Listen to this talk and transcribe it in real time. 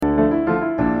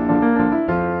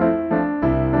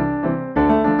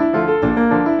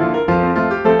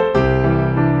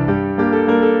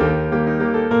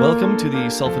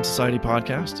Self and Society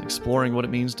podcast, exploring what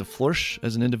it means to flourish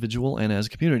as an individual and as a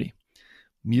community.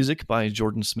 Music by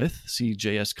Jordan Smith,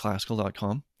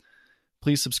 cjsclassical.com.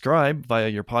 Please subscribe via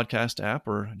your podcast app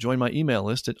or join my email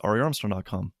list at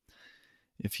ariarmstrong.com.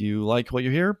 If you like what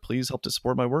you hear, please help to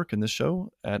support my work in this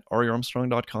show at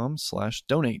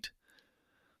ariarmstrong.com/donate.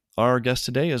 Our guest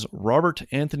today is Robert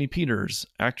Anthony Peters,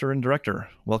 actor and director.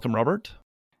 Welcome, Robert.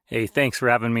 Hey, thanks for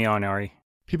having me on, Ari.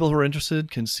 People who are interested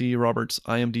can see Robert's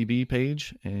IMDb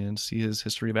page and see his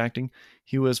history of acting.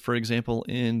 He was, for example,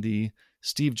 in the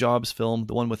Steve Jobs film,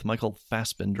 the one with Michael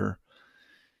Fassbender.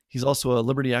 He's also a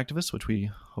liberty activist, which we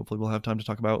hopefully will have time to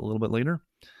talk about a little bit later.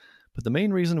 But the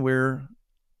main reason I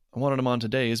wanted him on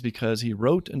today is because he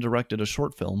wrote and directed a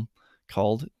short film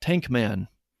called Tank Man.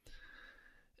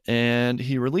 And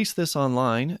he released this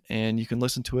online, and you can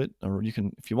listen to it, or you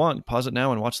can, if you want, pause it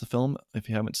now and watch the film if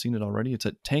you haven't seen it already. It's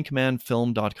at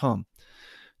tankmanfilm.com.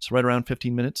 It's right around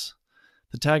 15 minutes.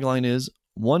 The tagline is,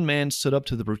 "One man stood up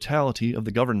to the brutality of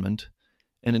the government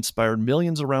and inspired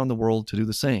millions around the world to do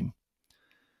the same."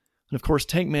 And of course,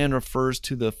 Tank Man refers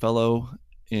to the fellow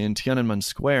in Tiananmen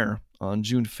Square on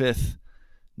June 5th,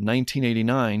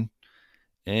 1989,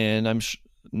 and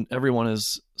everyone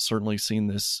has certainly seen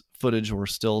this footage or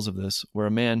stills of this, where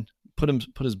a man put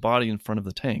his body in front of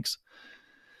the tanks.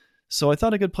 So I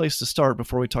thought a good place to start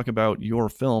before we talk about your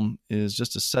film is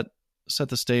just to set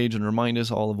the stage and remind us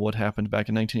all of what happened back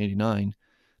in 1989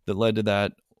 that led to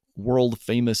that world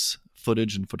famous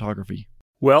footage and photography.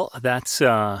 Well, that's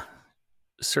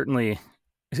certainly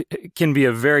can be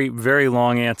a very, very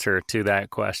long answer to that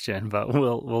question, but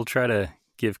we'll try to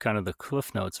give kind of the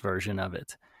Cliff Notes version of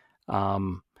it.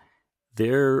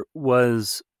 There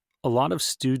was a lot of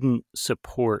student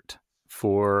support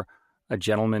for a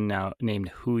gentleman now named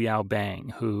Hu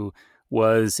Yaobang, who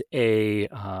was a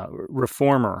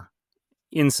reformer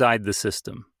inside the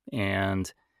system.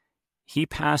 And he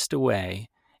passed away,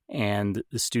 and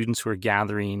the students were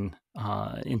gathering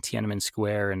in Tiananmen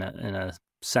Square in a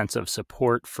sense of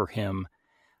support for him.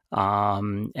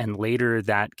 And later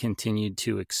that continued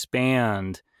to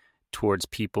expand towards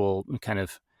people kind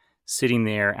of sitting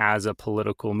there as a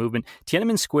political movement.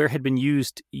 Tiananmen Square had been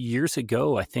used years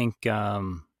ago, I think, I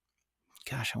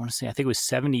think it was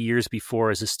 70 years before,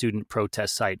 as a student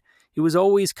protest site. It was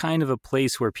always kind of a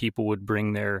place where people would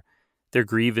bring their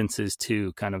grievances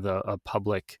to, kind of a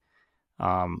public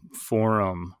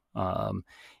forum.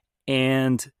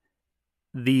 And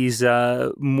these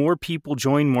more people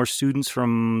joined, more students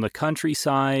from the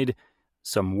countryside,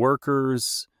 some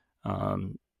workers,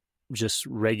 just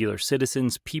regular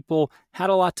citizens. People had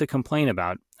a lot to complain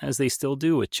about, as they still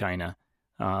do with China.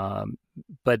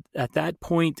 But at that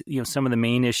point, some of the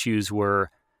main issues were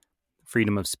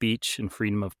freedom of speech and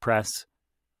freedom of press.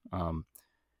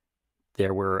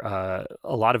 There were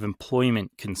a lot of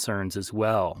employment concerns as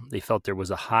well. They felt there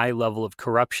was a high level of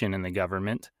corruption in the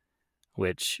government,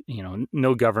 which,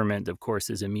 no government, of course,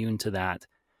 is immune to that,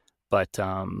 but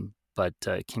can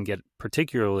get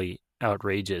particularly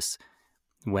outrageous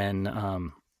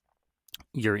when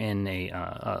you're in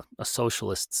a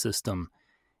socialist system,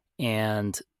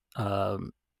 and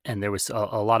there was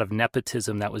a lot of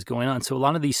nepotism that was going on. So a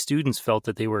lot of these students felt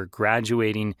that they were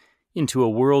graduating into a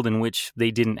world in which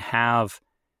they didn't have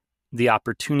the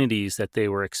opportunities that they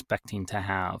were expecting to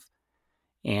have.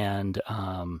 And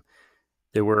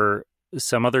there were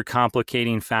some other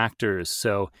complicating factors.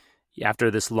 So after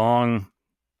this long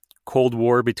Cold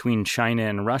War between China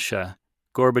and Russia,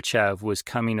 Gorbachev was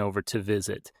coming over to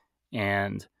visit,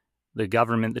 and the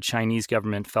Chinese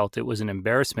government felt it was an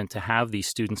embarrassment to have these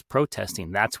students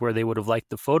protesting. That's where they would have liked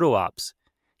the photo ops,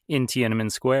 in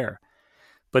Tiananmen Square.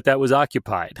 But that was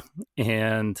occupied,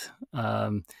 and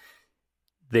there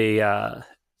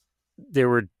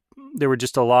were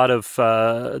just a lot of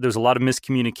there was a lot of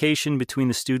miscommunication between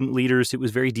the student leaders. It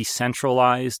was very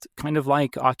decentralized, kind of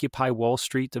like Occupy Wall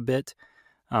Street a bit,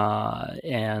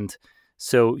 and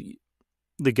so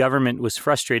the government was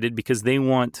frustrated because they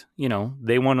want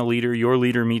a leader. Your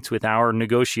leader meets with our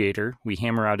negotiator. We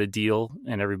hammer out a deal,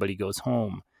 and everybody goes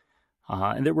home.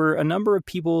 And there were a number of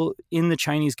people in the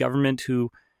Chinese government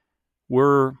who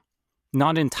were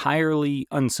not entirely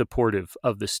unsupportive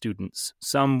of the students.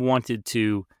 Some wanted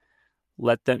to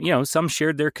let them, some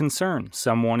shared their concern.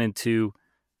 Some wanted to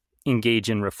engage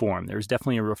in reform. There was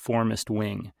definitely a reformist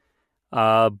wing.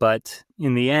 But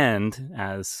in the end,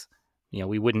 as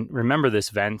we wouldn't remember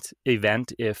this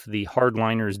event if the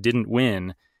hardliners didn't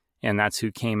win, and that's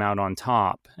who came out on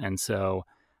top. And so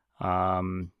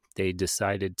they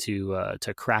decided to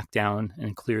crack down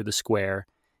and clear the square,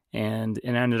 and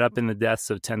it ended up in the deaths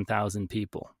of 10,000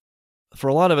 people. For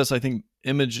a lot of us, I think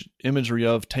imagery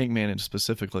of Tank Man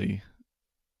specifically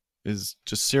is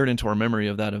just seared into our memory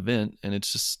of that event, and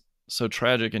it's just so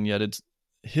tragic, and yet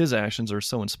his actions are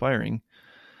so inspiring.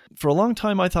 For a long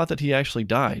time, I thought that he actually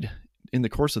died in the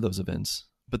course of those events.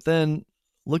 But then,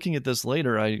 looking at this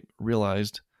later, I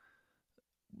realized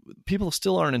people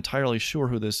still aren't entirely sure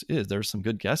who this is. There's some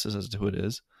good guesses as to who it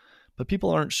is, but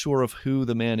people aren't sure of who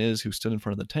the man is who stood in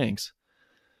front of the tanks.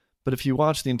 But if you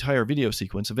watch the entire video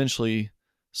sequence, eventually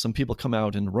some people come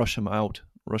out and rush him out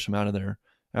of there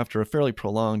after a fairly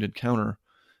prolonged encounter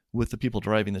with the people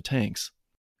driving the tanks.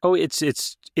 Oh,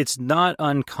 it's not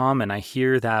uncommon. I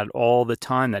hear that all the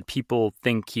time, that people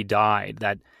think he died.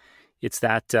 That it's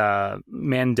that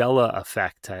Mandela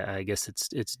effect, I guess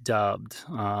it's dubbed,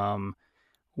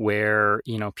 where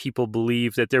people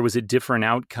believe that there was a different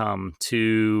outcome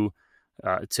to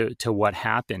what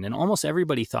happened, and almost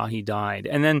everybody thought he died.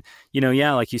 And then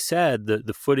like you said,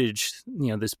 the footage,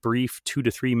 this brief 2 to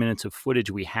 3 minutes of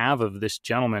footage we have of this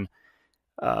gentleman.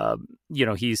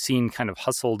 He's seen kind of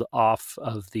hustled off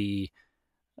of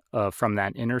from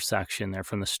that intersection there,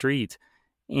 from the street.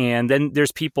 And then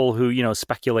there's people who,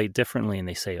 speculate differently, and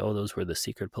they say, oh, those were the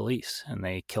secret police and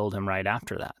they killed him right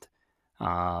after that.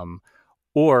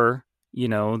 Or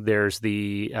there's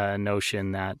the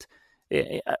notion that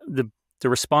the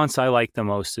response I like the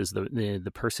most is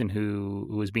the person who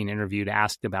was being interviewed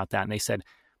asked about that. And they said,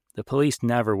 the police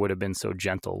never would have been so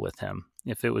gentle with him.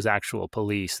 If it was actual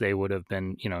police, they would have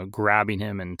been, grabbing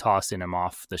him and tossing him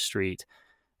off the street,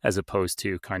 as opposed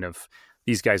to kind of,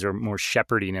 these guys are more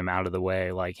shepherding him out of the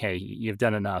way. Like, hey, you've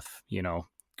done enough,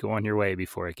 go on your way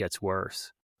before it gets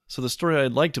worse. So the story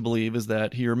I'd like to believe is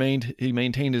that he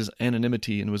maintained his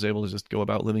anonymity and was able to just go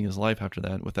about living his life after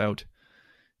that without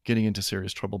getting into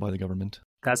serious trouble by the government.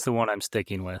 That's the one I'm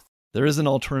sticking with. There is an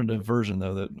alternative version,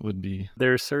 though, that would be...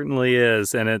 There certainly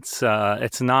is, and it's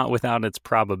not without its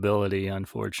probability,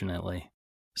 unfortunately.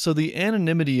 So the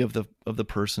anonymity of the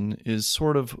person is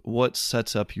sort of what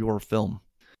sets up your film.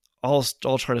 I'll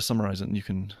try to summarize it, and you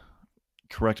can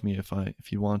correct me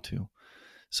if you want to.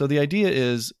 So the idea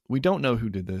is, we don't know who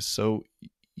did this, so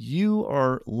you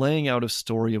are laying out a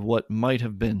story of what might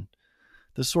have been,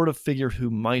 the sort of figure who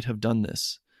might have done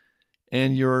this,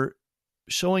 and you're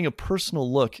showing a personal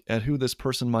look at who this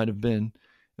person might have been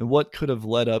and what could have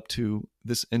led up to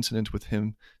this incident with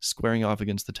him squaring off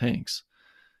against the tanks.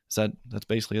 That's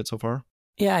basically it so far?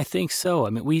 Yeah, I think so. I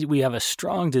mean, we have a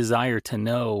strong desire to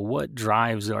know what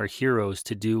drives our heroes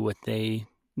to do what they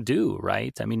do,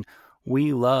 right? I mean,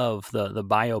 we love the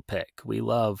biopic. We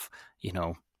love,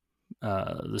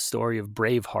 the story of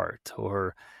Braveheart,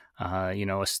 or,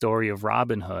 a story of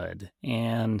Robin Hood.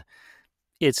 And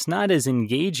it's not as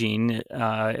engaging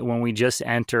when we just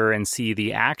enter and see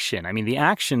the action. I mean, the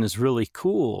action is really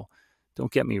cool.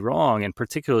 Don't get me wrong, and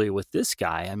particularly with this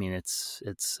guy, I mean, it's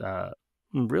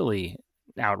really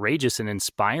outrageous and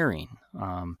inspiring.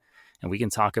 And we can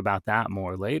talk about that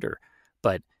more later.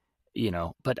 But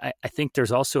I think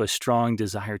there's also a strong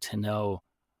desire to know,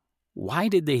 why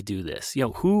did they do this?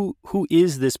 Who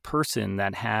is this person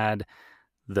that had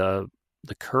the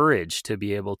courage to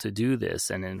be able to do this?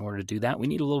 And in order to do that, we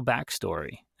need a little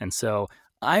backstory. And so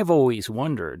I've always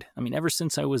wondered, I mean, ever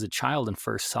since I was a child and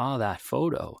first saw that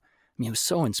photo, I mean, it was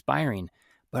so inspiring,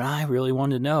 but I really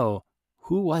wanted to know,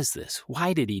 who was this?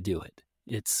 Why did he do it?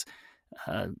 It's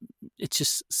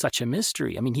just such a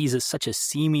mystery. I mean, he's such a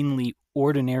seemingly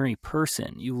ordinary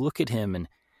person. You look at him and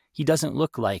he doesn't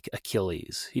look like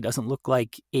Achilles. He doesn't look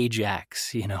like Ajax.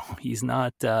 He's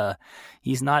not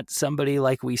somebody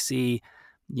like we see,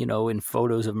 in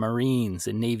photos of Marines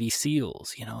and Navy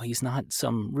SEALs. He's not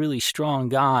some really strong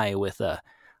guy with a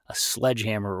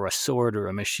sledgehammer or a sword or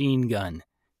a machine gun.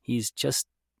 He's just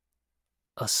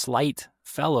a slight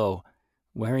fellow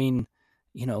wearing,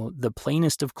 the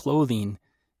plainest of clothing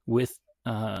with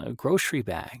grocery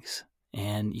bags.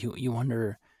 And you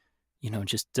wonder,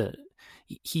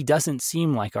 he doesn't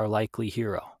seem like our likely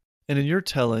hero. And in your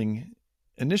telling,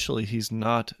 initially he's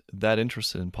not that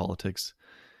interested in politics,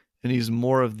 and he's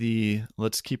more of the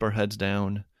let's keep our heads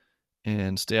down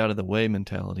and stay out of the way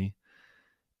mentality.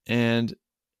 And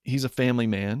he's a family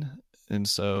man, and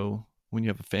so when you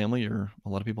have a family, a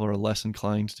lot of people are less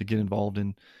inclined to get involved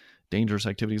in dangerous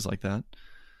activities like that.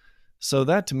 So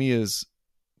that to me is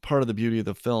part of the beauty of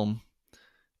the film,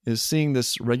 is seeing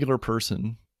this regular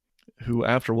person who,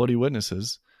 after what he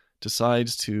witnesses,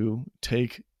 decides to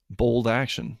take bold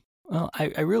action. Well,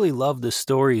 I really love the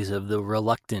stories of the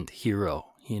reluctant hero.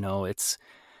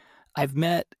 I've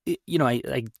met,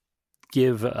 I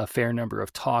give a fair number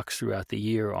of talks throughout the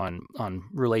year on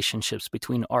relationships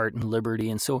between art and liberty.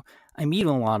 And so I meet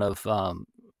a lot of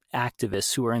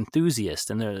activists who are enthusiasts,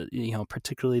 and they're,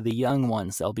 particularly the young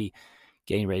ones. They'll be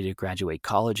getting ready to graduate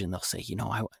college, and they'll say,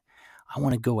 I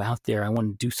want to go out there. I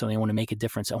want to do something. I want to make a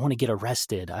difference. I want to get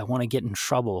arrested. I want to get in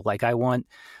trouble. Like, I want,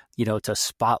 to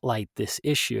spotlight this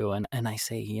issue. And I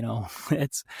say,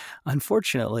 it's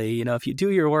unfortunately, if you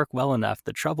do your work well enough,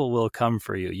 the trouble will come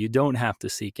for you. You don't have to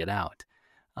seek it out.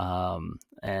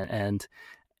 And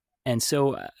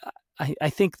so I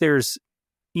think there's,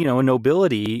 a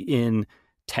nobility in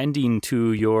tending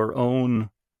to your own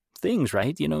things,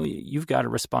 right? You've got a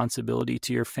responsibility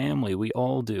to your family. We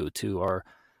all do, to our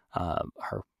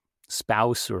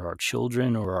spouse or our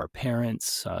children or our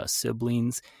parents,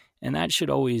 siblings, and that should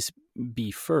always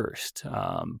be first.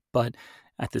 But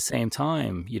at the same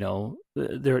time,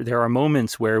 there are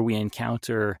moments where we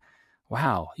encounter,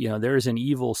 wow, there is an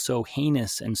evil so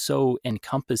heinous and so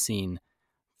encompassing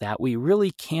that we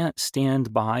really can't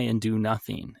stand by and do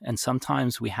nothing. And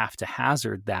sometimes we have to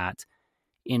hazard that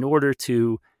in order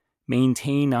to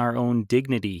maintain our own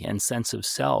dignity and sense of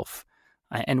self.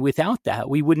 And without that,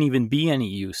 we wouldn't even be any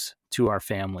use to our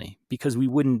family, because we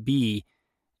wouldn't be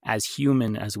as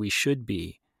human as we should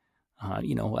be.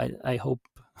 I hope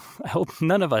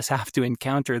none of us have to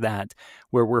encounter that,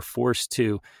 where we're forced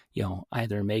to,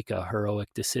 either make a heroic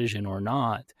decision or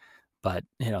not. But,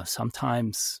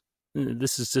 sometimes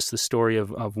this is just the story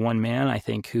of one man, I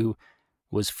think, who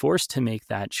was forced to make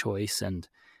that choice. And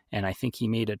I think he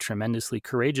made a tremendously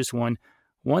courageous one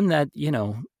that,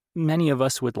 many of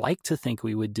us would like to think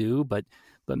we would do, but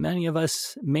many of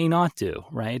us may not do,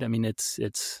 right? I mean, it's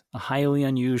a highly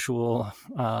unusual,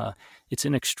 it's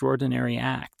an extraordinary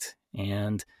act.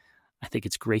 And I think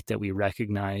it's great that we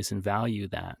recognize and value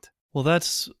that. Well,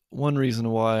 that's one reason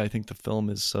why I think the film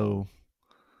is so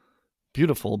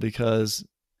beautiful, because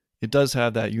it does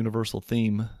have that universal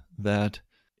theme that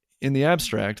in the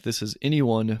abstract, this is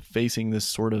anyone facing this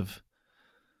sort of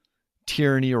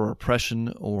tyranny or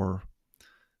oppression or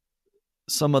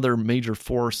some other major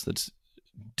force that's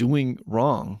doing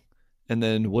wrong. And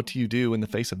then what do you do in the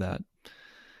face of that?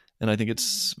 And I think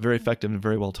it's very effective and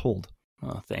very well told.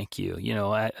 Oh, thank you.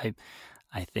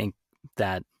 I think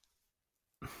that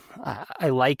I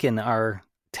liken our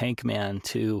tank man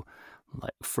to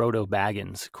like Frodo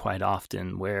Baggins quite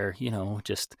often, where,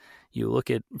 just you look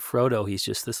at Frodo, he's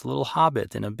just this little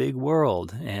hobbit in a big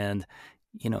world. And,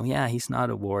 he's not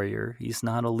a warrior, he's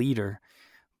not a leader,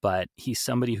 but he's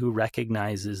somebody who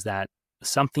recognizes that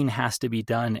something has to be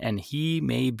done, and he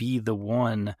may be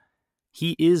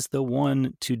he is the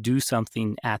one to do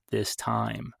something at this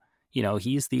time.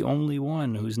 He's the only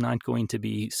one who's not going to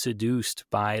be seduced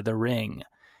by the ring.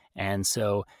 And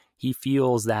so he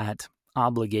feels that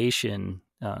obligation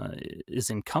is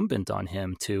incumbent on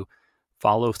him to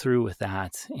follow through with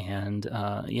that, and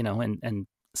and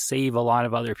save a lot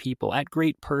of other people at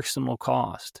great personal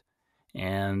cost.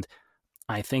 And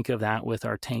I think of that with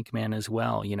our tank man as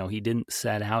well. He didn't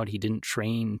set out, he didn't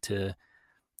train to,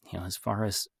 as far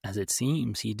as it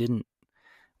seems, he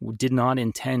did not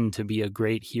intend to be a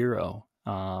great hero.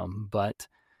 But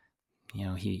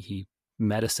he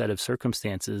met a set of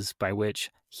circumstances by which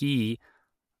he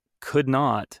could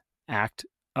not act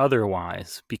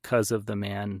otherwise because of the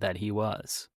man that he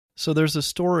was. So there's a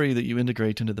story that you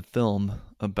integrate into the film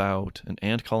about an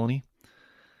ant colony,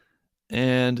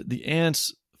 and the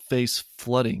ants face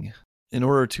flooding. In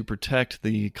order to protect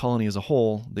the colony as a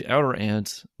whole, the outer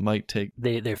ants might take...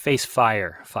 They face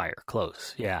fire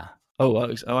close, yeah.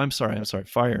 I'm sorry,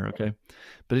 fire, okay.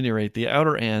 But at any rate, the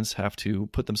outer ants have to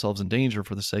put themselves in danger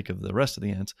for the sake of the rest of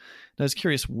the ants. And I was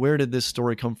curious, where did this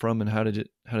story come from, and how did it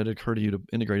occur to you to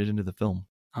integrate it into the film?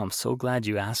 I'm so glad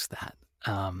you asked that.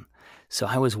 So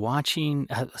I was watching,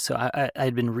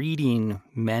 I'd been reading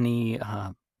many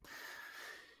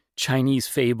Chinese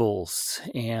fables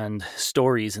and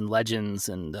stories and legends,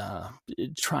 and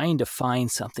trying to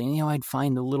find something. I'd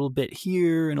find a little bit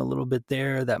here and a little bit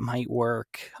there that might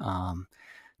work,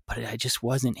 but I just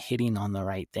wasn't hitting on the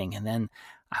right thing. And then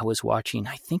I was watching,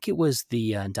 I think it was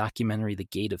the documentary, The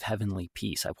Gate of Heavenly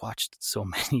Peace. I've watched so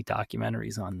many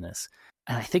documentaries on this,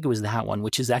 and I think it was that one,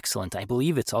 which is excellent. I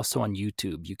believe it's also on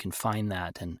YouTube. You can find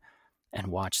that and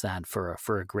watch that for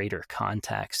a greater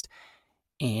context.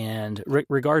 And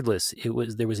regardless,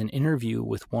 there was an interview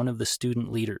with one of the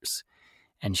student leaders,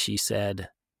 and she said,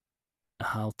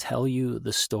 "I'll tell you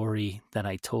the story that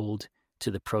I told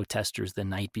to the protesters the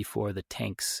night before the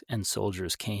tanks and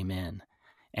soldiers came in."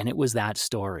 And it was that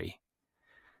story.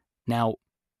 Now,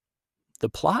 the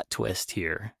plot twist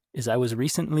here is I was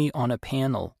recently on a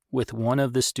panel with one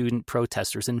of the student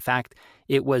protesters. In fact,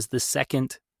 it was the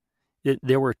second.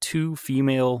 There were two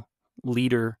female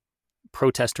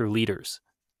protester leaders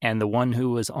And the one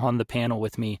who was on the panel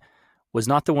with me was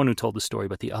not the one who told the story,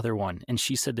 but the other one. And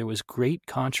she said there was great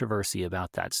controversy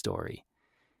about that story.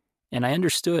 And I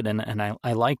understood, and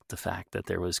I liked the fact that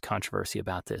there was controversy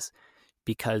about this,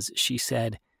 because she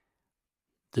said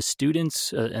the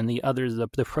students and the others, the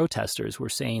protesters were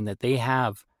saying that they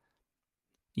have,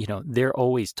 they're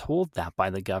always told that by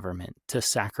the government to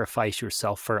sacrifice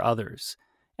yourself for others.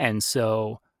 And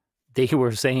so they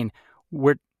were saying,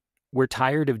 we're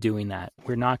tired of doing that.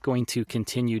 We're not going to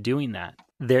continue doing that.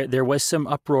 There was some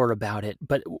uproar about it,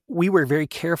 but we were very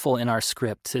careful in our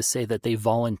script to say that they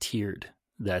volunteered,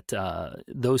 that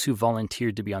those who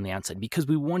volunteered to be on the outside, because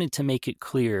we wanted to make it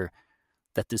clear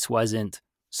that this wasn't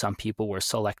some people were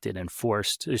selected and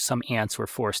forced, or some ants were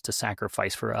forced to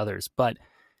sacrifice for others. But,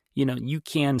 you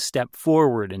can step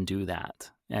forward and do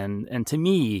that. And to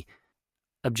me,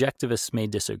 objectivists may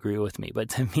disagree with me, but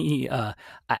to me,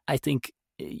 I think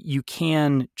you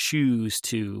can choose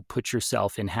to put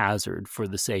yourself in hazard for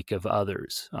the sake of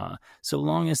others, so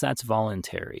long as that's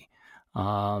voluntary.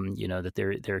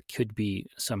 That there could be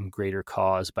some greater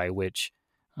cause by which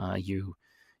you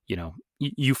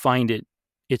find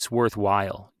it's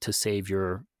worthwhile to save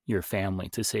your family,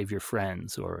 to save your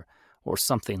friends, or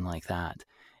something like that.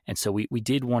 And so we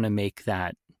did want to make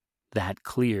that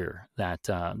clear, that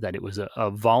it was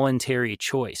a voluntary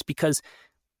choice, because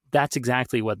that's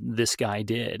exactly what this guy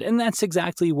did. And that's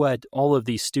exactly what all of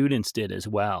these students did as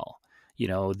well.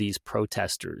 These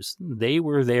protesters, they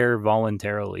were there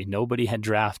voluntarily. Nobody had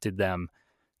drafted them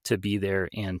to be there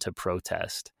and to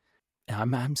protest.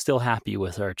 I'm still happy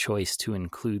with our choice to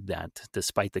include that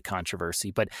despite the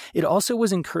controversy. But it also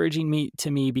was encouraging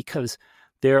to me because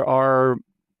there are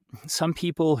some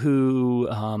people who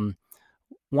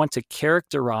want to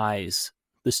characterize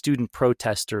the student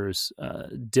protesters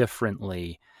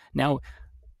differently. Now,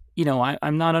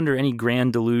 I'm not under any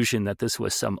grand delusion that this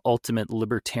was some ultimate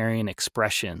libertarian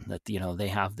expression, that, they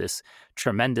have this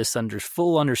tremendous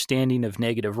full understanding of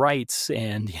negative rights,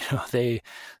 and, they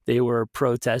were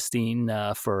protesting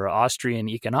for Austrian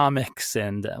economics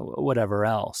and whatever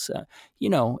else.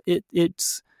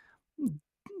 It's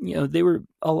they were,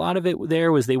 a lot of it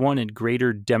there was they wanted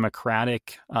greater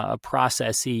democratic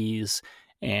processes.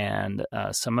 And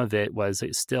some of it was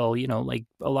still, like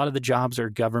a lot of the jobs are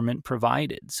government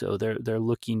provided. So they're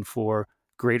looking for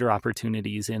greater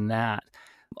opportunities in that.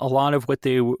 A lot of what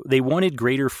they wanted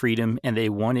greater freedom, and they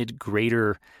wanted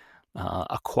greater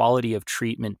equality of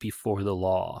treatment before the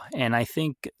law. And I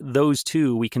think those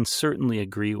two we can certainly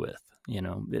agree with.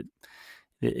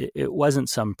 It wasn't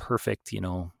some perfect,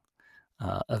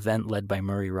 event led by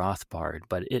Murray Rothbard,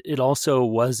 but it also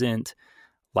wasn't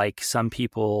like some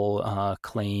people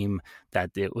claim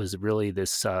that it was really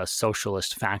this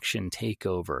socialist faction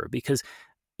takeover. Because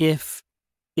if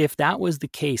that was the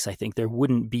case, I think there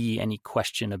wouldn't be any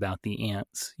question about the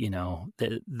ants,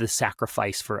 the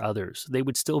sacrifice for others. They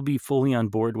would still be fully on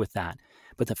board with that.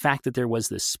 But the fact that there was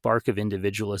this spark of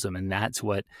individualism, and that's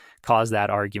what caused that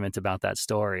argument about that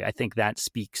story, I think that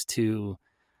speaks to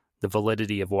the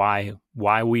validity of why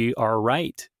we are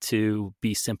right to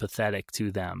be sympathetic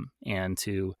to them and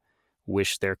to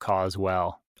wish their cause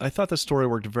well. I thought the story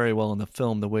worked very well in the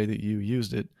film, the way that you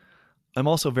used it. I'm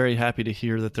also very happy to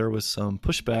hear that there was some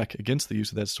pushback against the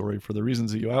use of that story for the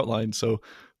reasons that you outlined, so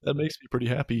that makes me pretty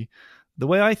happy. The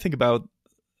way I think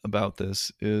about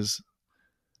this is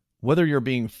whether you're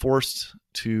being forced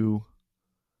to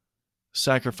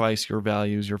sacrifice your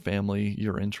values, your family,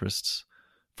 your interests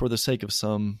for the sake of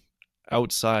some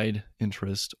outside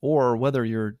interest, or whether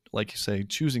you're, like you say,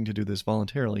 choosing to do this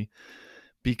voluntarily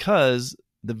because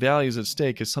the values at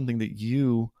stake is something that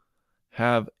you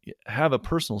have a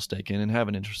personal stake in and have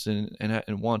an interest in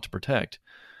and want to protect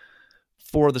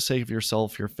for the sake of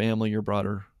yourself, your family, your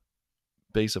broader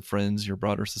base of friends, your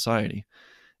broader society.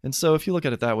 And so if you look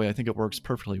at it that way, I think it works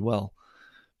perfectly well.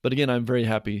 But again, I'm very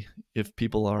happy if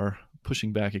people are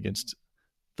pushing back against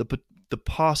the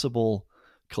possible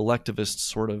collectivist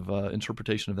sort of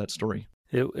interpretation of that story.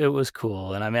 It was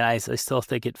cool. And I mean, I still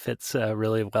think it fits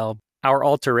really well. Our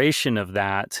alteration of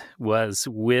that was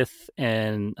with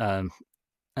an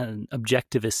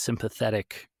objectivist,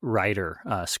 sympathetic writer,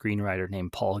 screenwriter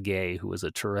named Paul Gay, who was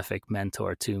a terrific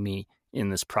mentor to me in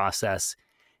this process.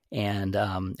 And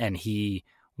he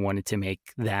wanted to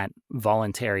make that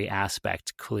voluntary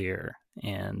aspect clear.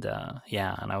 And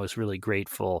and I was really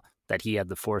grateful that he had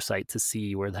the foresight to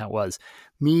see where that was.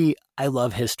 Me, I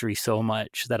love history so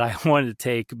much that I wanted to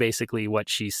take basically what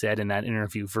she said in that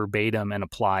interview verbatim and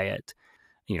apply it.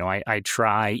 I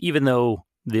try, even though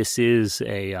this is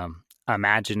a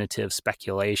imaginative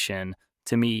speculation,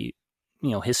 to me,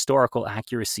 historical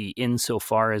accuracy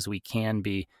insofar as we can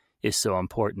be is so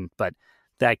important. But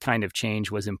that kind of change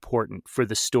was important for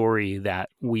the story that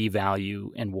we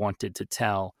value and wanted to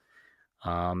tell.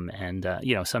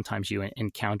 Sometimes you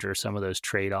encounter some of those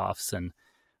trade-offs, and,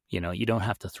 you don't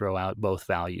have to throw out both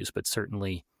values, but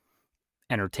certainly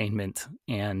entertainment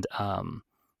and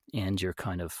your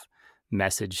kind of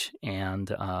message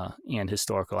and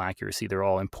historical accuracy, they're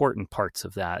all important parts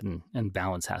of that, and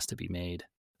balance has to be made.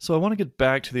 So I want to get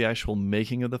back to the actual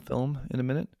making of the film in a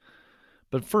minute.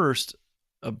 But first,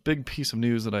 a big piece of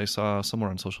news that I saw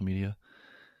somewhere on social media.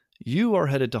 You are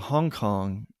headed to Hong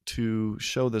Kong to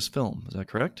show this film. Is that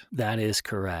correct? That is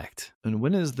correct. And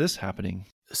when is this happening?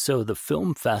 So the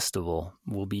film festival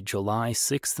will be July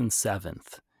 6th and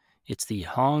 7th. It's the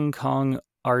Hong Kong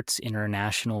Arts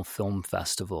International Film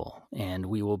Festival, and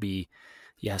we will be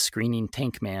screening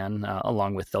Tank Man,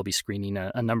 along with they'll be screening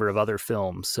a number of other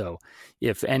films. So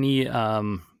if any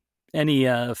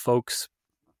folks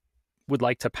would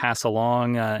like to pass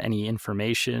along any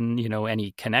information,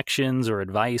 any connections or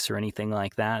advice or anything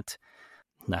like that,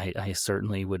 I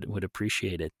certainly would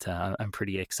appreciate it. I'm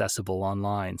pretty accessible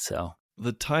online. So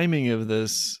the timing of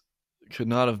this could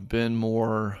not have been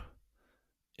more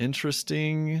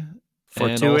interesting,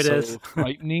 fortuitous, and also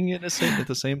frightening at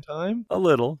the same time. A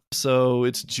little. So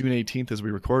it's June 18th as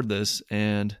we record this,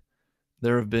 and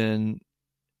there have been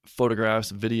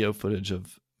photographs, video footage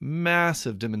of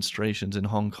massive demonstrations in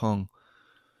Hong Kong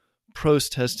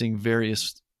protesting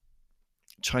various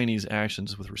Chinese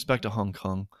actions with respect to Hong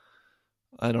Kong.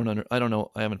 I don't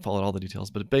know. I haven't followed all the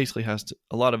details, but it basically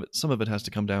some of it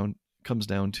comes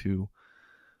down to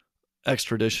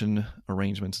extradition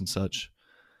arrangements and such.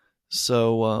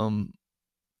 So,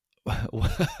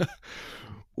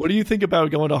 what do you think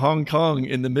about going to Hong Kong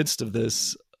in the midst of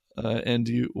this? And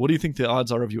what do you think the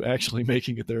odds are of you actually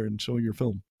making it there and showing your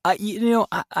film?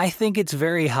 I think it's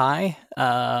very high,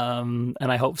 and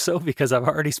I hope so, because I've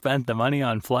already spent the money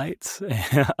on flights.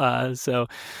 So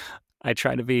I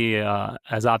try to be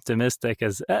as optimistic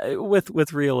as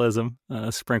with realism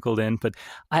sprinkled in. But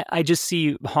I just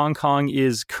see Hong Kong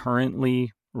is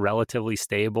currently relatively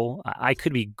stable. I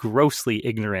could be grossly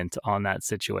ignorant on that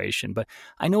situation, but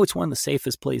I know it's one of the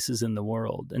safest places in the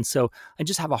world. And so I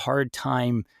just have a hard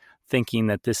time thinking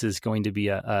that this is going to be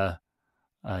a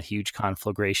huge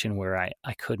conflagration where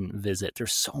I couldn't visit.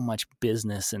 There's so much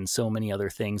business and so many other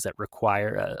things that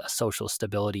require a social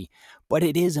stability. But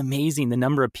it is amazing the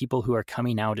number of people who are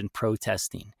coming out and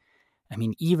protesting. I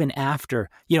mean, even after,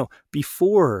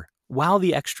 while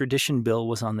the extradition bill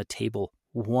was on the table,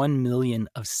 1 million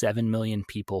of 7 million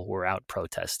people were out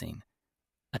protesting.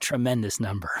 A tremendous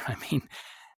number. I mean,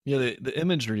 yeah, the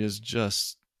imagery is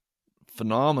just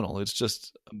phenomenal. It's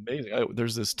just amazing.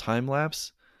 There's this time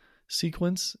lapse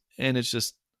sequence, and it's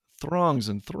just throngs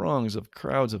and throngs of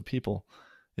crowds of people.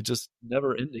 It's just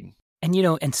never ending. And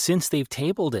and since they've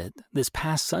tabled it this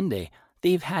past Sunday,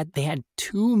 they had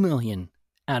 2 million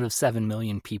out of 7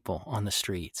 million people on the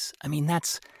streets. I mean,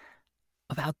 that's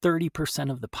about 30%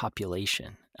 of the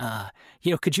population.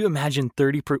 Could you imagine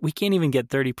 30%? We can't even get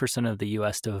 30% of the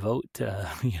U.S. to vote,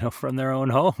 from their own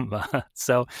home. But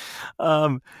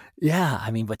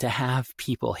to have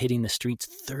people hitting the streets,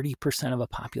 30% of a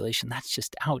population, that's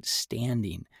just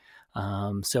outstanding.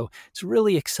 So it's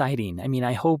really exciting. I mean,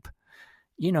 I hope,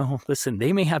 listen,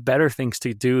 they may have better things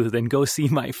to do than go see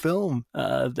my film.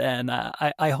 Then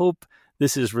I hope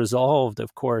this is resolved,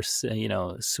 of course,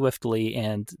 swiftly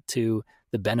and to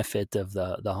the benefit of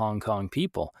the Hong Kong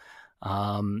people.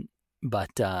 But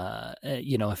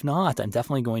if not, I'm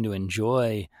definitely going to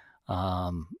enjoy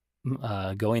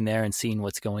going there and seeing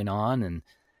what's going on.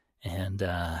 And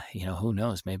who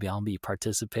knows, maybe I'll be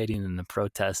participating in the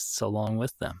protests along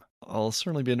with them. I'll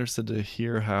certainly be interested to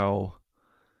hear how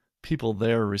people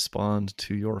there respond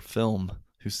to your film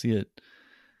who see it.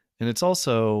 And it's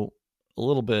also a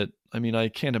little bit, I mean, I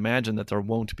can't imagine that there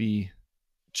won't be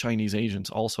Chinese agents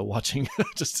also watching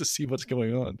just to see what's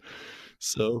going on.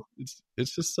 So it's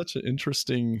just such an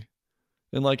interesting,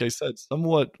 and like I said,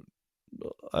 somewhat,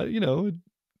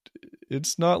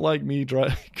 it's not like me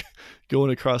going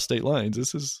across state lines.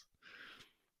 This is,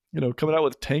 coming out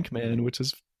with Tank Man, which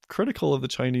is critical of the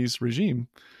Chinese regime.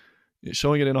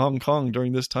 Showing it in Hong Kong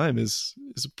during this time is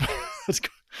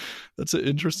that's an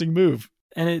interesting move.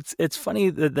 And it's funny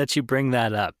that you bring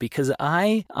that up, because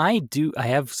I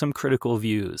have some critical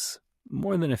views,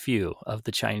 more than a few, of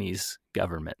the Chinese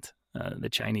government, the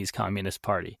Chinese Communist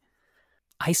Party.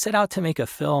 I set out to make a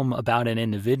film about an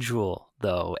individual,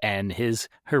 though, and his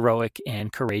heroic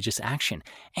and courageous action.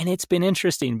 And it's been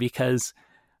interesting because,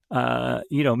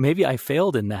 maybe I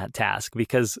failed in that task,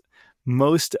 because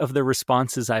most of the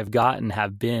responses I've gotten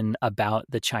have been about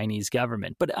the Chinese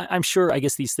government. But I'm sure, I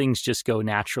guess these things just go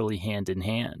naturally hand in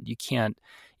hand.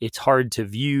 It's hard to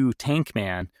view Tank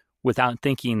Man without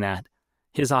thinking that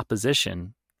his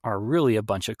opposition are really a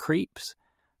bunch of creeps.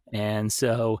 And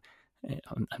so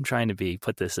I'm trying to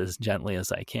put this as gently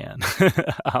as I can.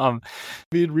 I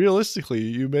mean,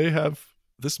 realistically,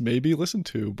 this may be listened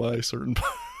to by certain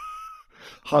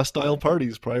hostile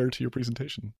parties prior to your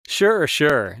presentation.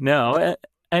 Sure. No.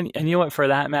 And you know what, for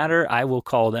that matter, I will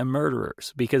call them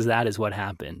murderers, because that is what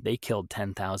happened. They killed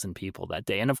 10,000 people that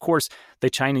day. And of course, the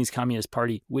Chinese Communist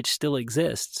Party, which still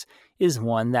exists, is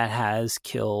one that has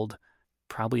killed,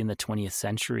 probably in the 20th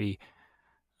century,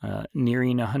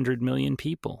 nearing 100 million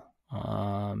people.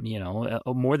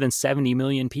 More than 70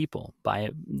 million people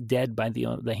dead by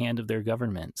the hand of their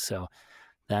government. So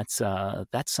that's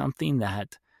something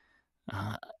that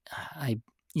I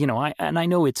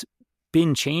know it's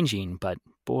been changing, but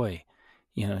boy,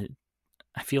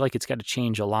 I feel like it's got to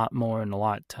change a lot more and a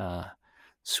lot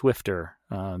swifter,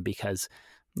 because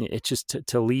it's just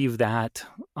to leave that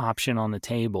option on the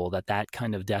table, that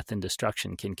kind of death and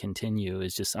destruction can continue,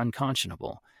 is just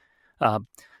unconscionable.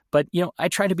 But I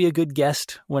try to be a good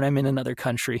guest when I'm in another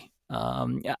country.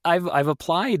 I've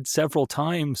applied several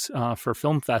times for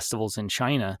film festivals in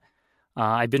China.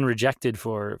 I've been rejected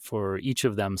for each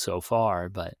of them so far,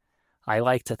 but I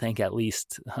like to think at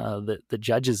least the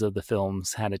judges of the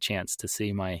films had a chance to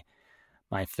see my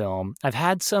film. I've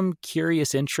had some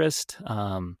curious interest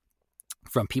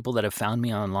from people that have found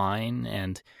me online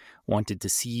and wanted to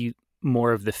see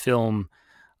more of the film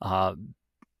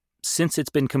since it's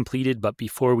been completed, but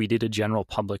before we did a general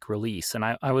public release. And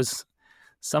I was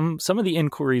some of the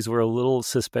inquiries were a little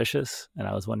suspicious, and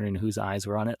I was wondering whose eyes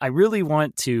were on it. I really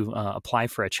want to apply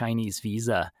for a Chinese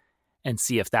visa and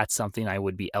see if that's something I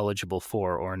would be eligible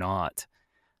for or not.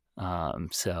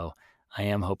 So I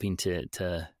am hoping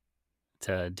to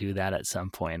do that at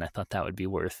some point. I thought that would be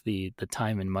worth the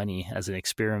time and money as an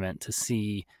experiment to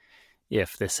see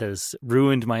if this has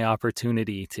ruined my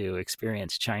opportunity to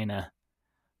experience China.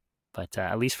 But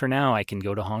at least for now, I can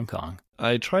go to Hong Kong.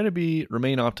 I try to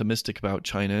remain optimistic about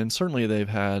China, and certainly they've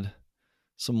had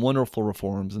some wonderful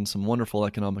reforms and some wonderful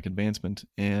economic advancement,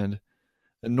 and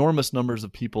enormous numbers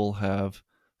of people have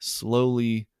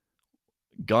slowly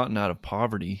gotten out of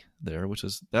poverty there, which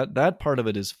is that part of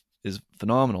it is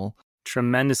phenomenal.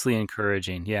 Tremendously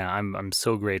encouraging. Yeah, I'm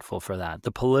so grateful for that.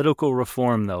 The political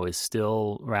reform, though, is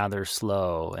still rather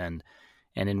slow, and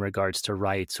in regards to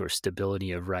rights or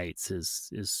stability of rights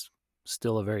is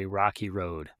still a very rocky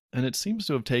road. And it seems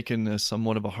to have taken a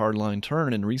somewhat of a hardline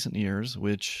turn in recent years,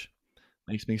 which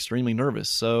makes me extremely nervous.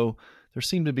 So there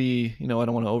seem to be, I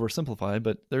don't want to oversimplify,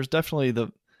 but there's definitely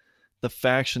the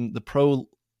faction, the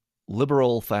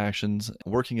pro-liberal factions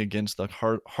working against the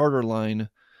harder line,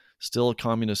 still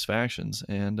communist factions.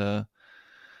 And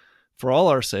for all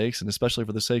our sakes, and especially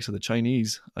for the sakes of the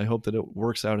Chinese, I hope that it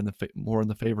works out more in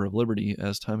the favor of liberty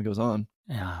as time goes on.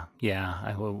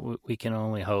 Yeah. We can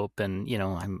only hope, and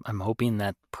I'm hoping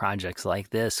that projects like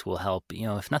this will help.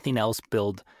 If nothing else,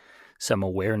 build some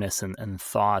awareness and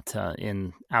thought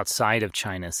in outside of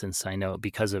China, since I know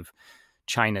because of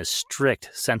China's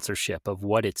strict censorship of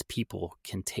what its people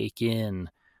can take in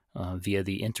via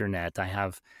the internet,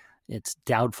 it's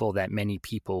doubtful that many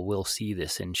people will see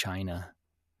this in China.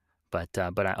 But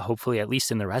hopefully, at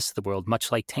least in the rest of the world,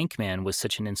 much like Tank Man was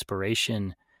such an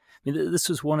inspiration. I mean, this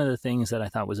was one of the things that I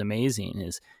thought was amazing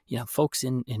is, folks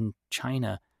in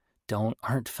China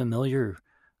aren't familiar.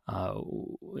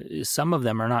 Some of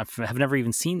them have never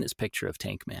even seen this picture of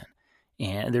Tank Man.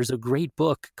 And there's a great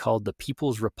book called The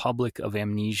People's Republic of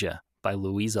Amnesia by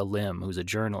Louisa Lim, who's a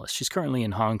journalist. She's currently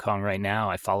in Hong Kong right now.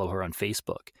 I follow her on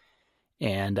Facebook.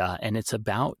 And it's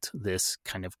about this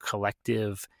kind of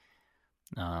collective,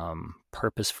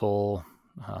 purposeful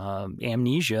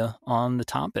amnesia on the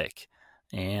topic.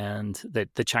 And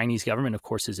that the Chinese government, of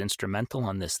course, is instrumental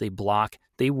on this. They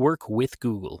work with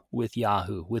Google, with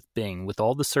Yahoo, with Bing, with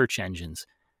all the search engines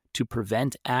to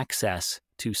prevent access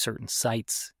to certain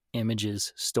sites,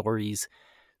 images, stories,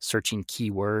 searching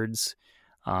keywords,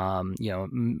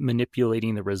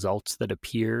 manipulating the results that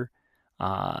appear.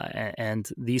 And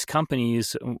these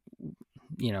companies,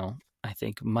 I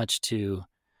think much to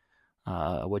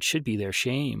what should be their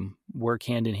shame, work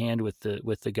hand in hand with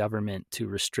the government to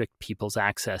restrict people's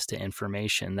access to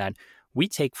information that we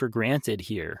take for granted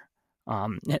here,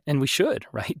 and we should,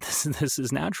 right? This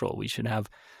is natural. We should have,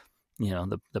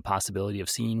 the possibility of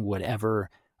seeing whatever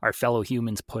our fellow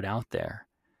humans put out there.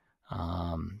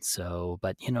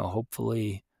 But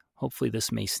hopefully hopefully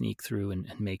this may sneak through and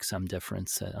make some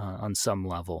difference on some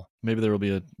level. Maybe there will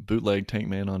be a bootleg Tank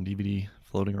Man on DVD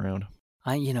floating around.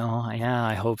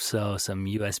 I hope so. Some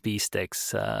USB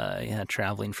sticks,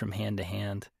 traveling from hand to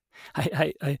hand.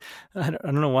 I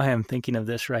don't know why I'm thinking of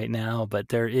this right now, but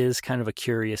there is kind of a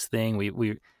curious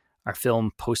thing. Our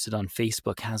film posted on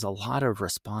Facebook has a lot of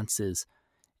responses,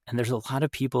 and there's a lot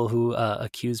of people who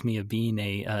accuse me of being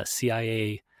a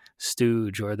CIA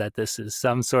stooge, or that this is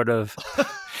some sort of.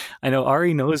 I know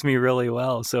Ari knows me really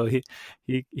well, so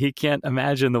he can't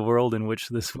imagine the world in which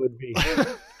this would be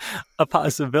a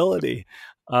possibility.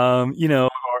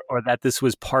 Or that this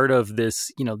was part of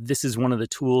this, this is one of the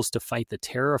tools to fight the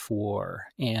tariff war.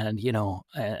 And,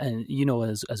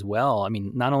 as well, I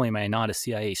mean, not only am I not a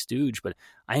CIA stooge, but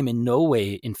I am in no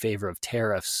way in favor of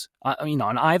tariffs,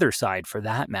 on either side for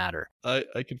that matter.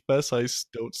 I confess I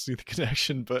don't see the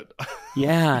connection, but...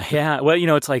 Yeah. Well,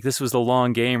 it's like this was the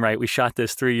long game, right? We shot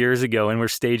this 3 years ago and we're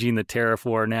staging the tariff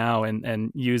war now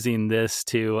and using this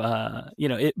to,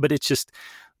 but it's just,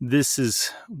 this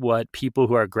is what people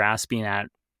who are grasping at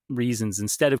reasons,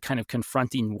 instead of kind of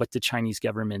confronting what the Chinese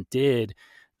government did,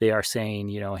 they are saying,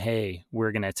 hey,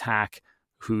 we're going to attack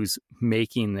who's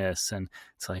making this. And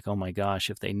it's like, oh my gosh,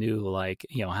 if they knew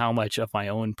how much of my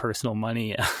own personal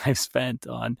money I've spent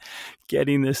on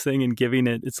getting this thing and giving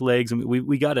it its legs. And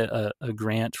we got a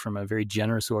grant from a very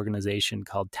generous organization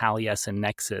called Taliesin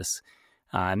Nexus.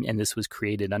 And this was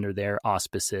created under their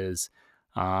auspices.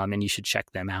 And you should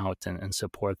check them out and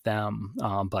support them.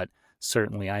 But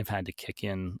certainly I've had to kick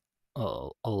in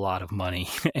a lot of money,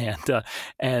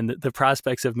 and the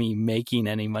prospects of me making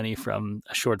any money from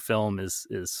a short film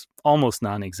is almost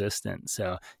non-existent.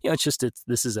 So,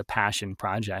 this is a passion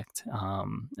project.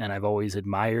 And I've always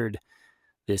admired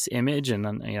this image, and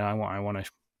I want to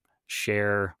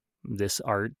share this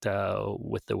art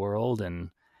with the world, and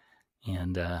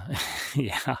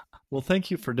yeah. Well,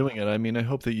 thank you for doing it. I mean, I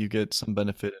hope that you get some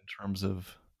benefit in terms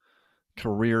of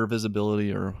career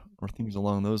visibility or things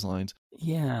along those lines.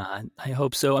 Yeah, I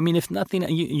hope so. I mean, if nothing,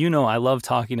 I love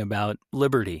talking about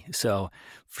liberty. So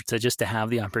to have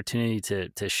the opportunity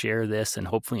to share this and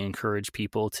hopefully encourage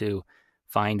people to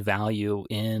find value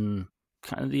in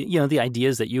kind of the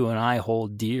ideas that you and I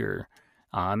hold dear,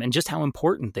 and just how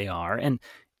important they are. And,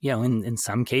 in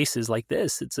some cases like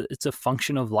this, it's a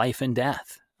function of life and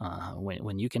death.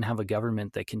 When you can have a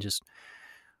government that can just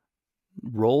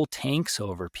roll tanks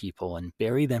over people and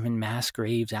bury them in mass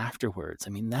graves afterwards. I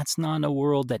mean, that's not a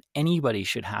world that anybody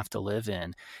should have to live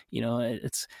in.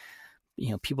 It's,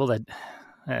 people that,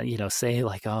 say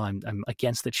like, oh, I'm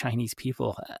against the Chinese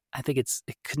people. I think it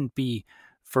couldn't be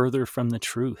further from the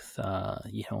truth.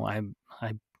 I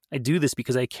do this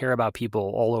because I care about people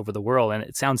all over the world, and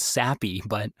it sounds sappy,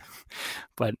 but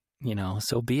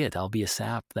so be it. I'll be a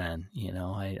sap then.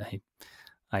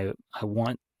 I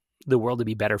want the world to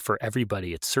be better for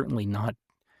everybody. It's certainly not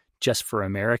just for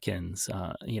Americans.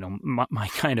 My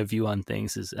kind of view on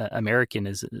things is American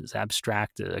is as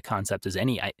abstract a concept as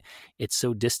any. It's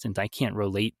so distant. I can't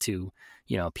relate to,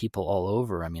 people all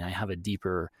over. I mean, I have a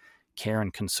deeper care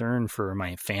and concern for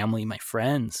my family, my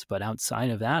friends, but outside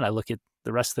of that, I look at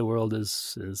the rest of the world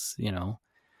as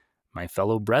my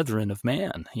fellow brethren of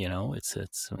man.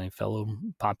 It's my fellow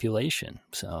population.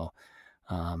 So,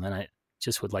 and I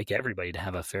just would like everybody to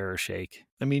have a fairer shake.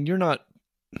 I mean, you're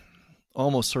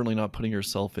almost certainly not putting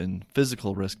yourself in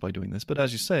physical risk by doing this, but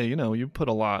as you say, you put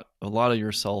a lot of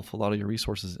yourself, a lot of your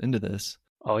resources into this.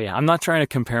 Oh yeah, I'm not trying to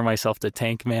compare myself to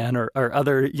Tank Man or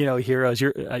other heroes.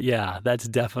 That's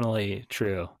definitely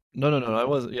true. No. I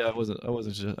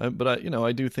wasn't just. But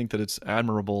I do think that it's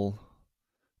admirable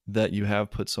that you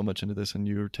have put so much into this and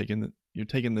you're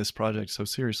taking this project so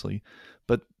seriously.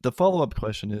 But the follow-up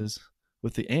question is,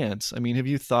 with the ants, I mean, have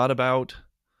you thought about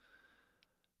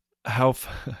how,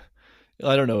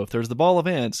 I don't know, if there's the ball of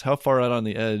ants, how far out on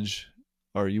the edge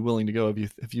are you willing to go?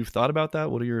 Have you thought about that?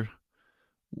 What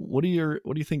do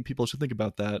you think people should think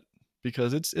about that?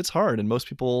 Because it's hard, and most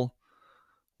people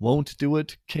won't do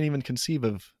it, can't even conceive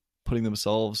of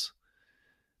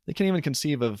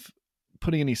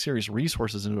putting any serious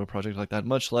resources into a project like that,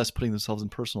 much less putting themselves in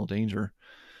personal danger.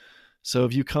 So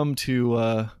have you come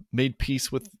to made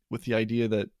peace with the idea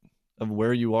of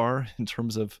where you are in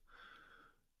terms of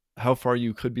how far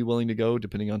you could be willing to go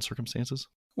depending on circumstances?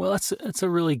 Well, that's a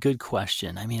really good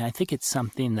question. I mean, I think it's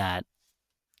something that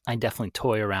I definitely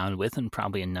toy around with, and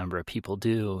probably a number of people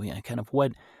do. Kind of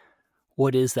what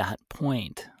is that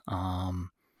point? And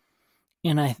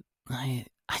I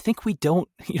think we don't.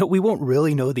 We won't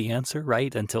really know the answer,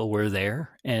 right, until we're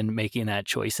there and making that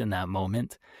choice in that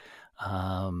moment.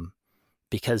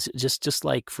 Because just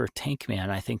like for Tank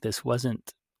Man, I think this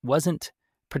wasn't wasn't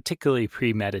particularly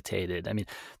premeditated. I mean,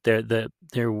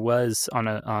 there was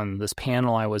on this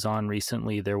panel I was on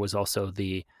recently, there was also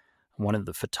one of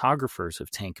the photographers of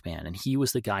Tank Man, and he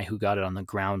was the guy who got it on the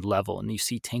ground level. And you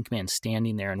see Tank Man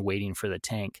standing there and waiting for the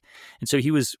tank. And so he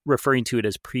was referring to it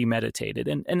as premeditated.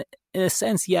 And in a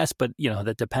sense, yes, but,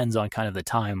 that depends on kind of the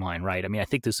timeline, right? I mean, I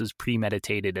think this was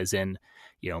premeditated as in,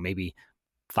 maybe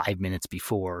 5 minutes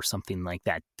before or something like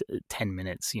that, 10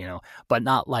 minutes, but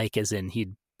not like as in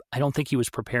I don't think he was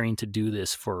preparing to do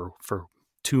this for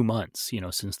 2 months,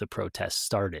 since the protests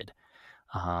started.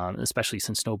 Especially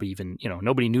since nobody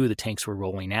knew the tanks were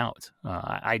rolling out.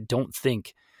 I don't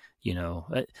think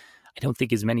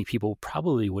as many people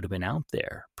probably would have been out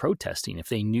there protesting if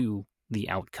they knew the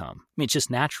outcome. I mean, it's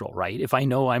just natural, right? If I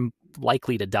know I'm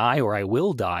likely to die or I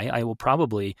will die, I will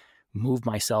probably move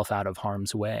myself out of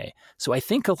harm's way. So I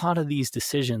think a lot of these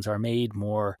decisions are made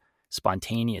more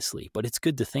spontaneously, but it's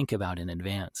good to think about in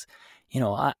advance.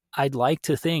 I'd like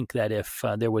to think that if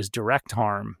there was direct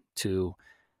harm to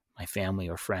my family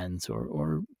or friends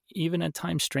or even at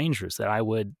times strangers, that I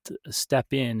would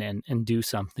step in and do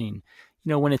something.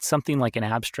 When it's something like an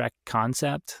abstract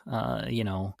concept,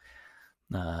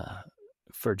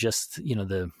 for just,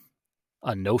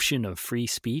 a notion of free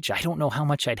speech, I don't know how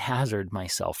much I'd hazard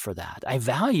myself for that. I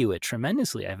value it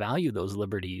tremendously. I value those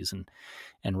liberties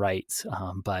and rights.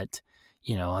 But,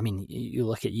 you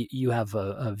look at, you have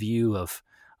a view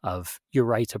of your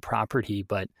right to property,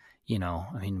 but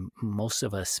most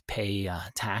of us pay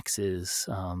taxes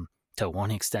to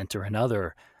one extent or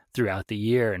another throughout the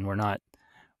year, and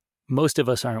most of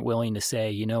us aren't willing to say,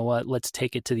 you know what, let's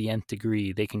take it to the nth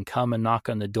degree. They can come and knock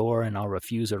on the door and I'll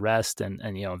refuse arrest and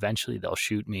eventually they'll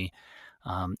shoot me.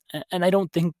 And I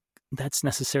don't think that's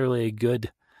necessarily a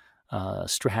good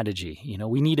strategy.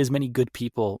 We need as many good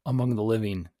people among the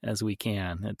living as we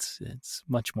can. It's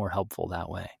much more helpful that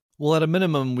way. Well, at a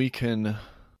minimum, we can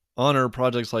honor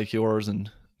projects like yours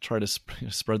and try to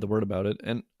spread the word about it,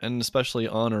 and especially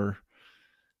honor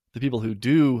the people who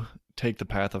do take the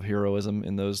path of heroism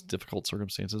in those difficult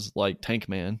circumstances, like Tank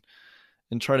Man,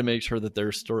 and try to make sure that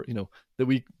their story, that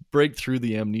we break through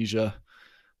the amnesia,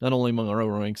 not only among our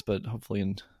own ranks, but hopefully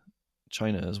in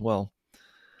China as well.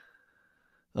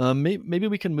 Maybe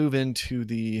we can move into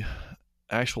the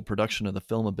actual production of the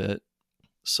film a bit.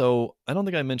 So I don't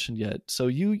think I mentioned yet. So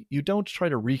you don't try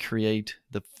to recreate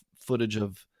the footage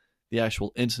of the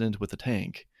actual incident with the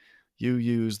tank. You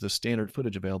use the standard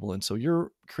footage available. And so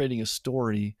you're creating a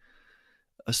story,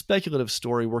 a speculative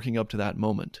story working up to that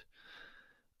moment.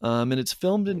 And it's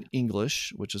filmed in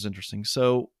English, which is interesting.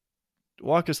 So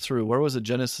walk us through, where was the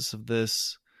genesis of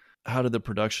this? How did the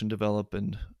production develop,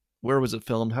 and where was it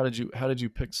filmed? How did you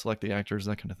select the actors,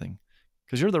 that kind of thing?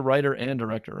 Because you're the writer and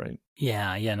director, right?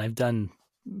 Yeah. And I've done,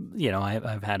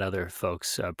 I've had other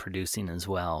folks producing as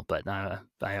well, but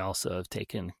I also have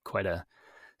taken quite a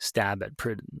stab at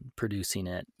producing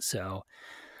it. So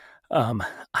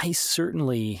I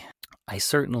certainly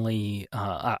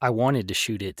I wanted to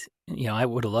shoot it. I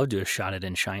would have loved to have shot it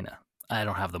in China. I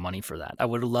don't have the money for that. I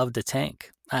would have loved a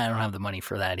tank. I don't have the money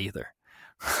for that either.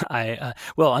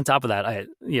 Well, on top of that,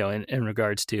 in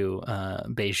regards to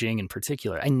Beijing in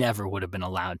particular, I never would have been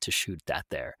allowed to shoot that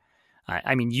there.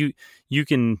 I mean, you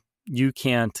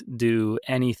can't do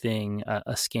anything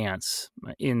askance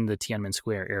in the Tiananmen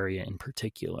Square area in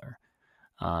particular.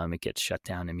 It gets shut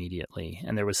down immediately.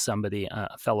 And there was somebody,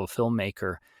 a fellow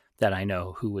filmmaker that I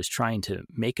know, who was trying to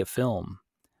make a film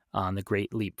on the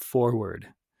Great Leap Forward,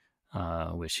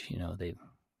 which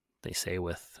they say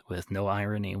with no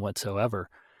irony whatsoever.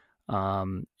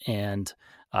 And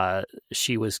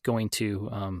she was going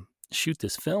to shoot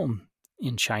this film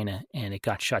in China, and it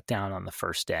got shut down on the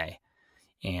first day.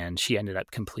 And she ended up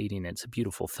completing it. It's a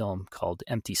beautiful film called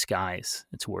Empty Skies.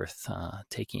 It's worth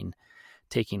taking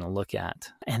a look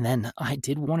at. And then I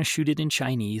did want to shoot it in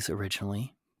Chinese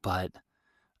originally, but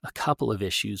a couple of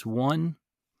issues. One,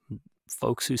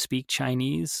 folks who speak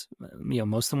Chinese,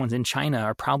 most of the ones in China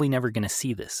are probably never going to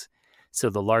see this. So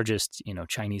the largest,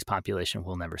 Chinese population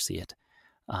will never see it.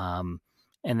 And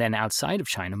then outside of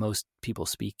China, most people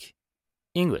speak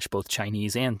English, both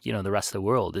Chinese and, the rest of the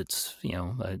world. It's,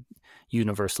 a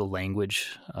universal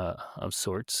language of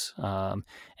sorts.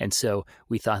 And so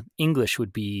we thought English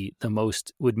would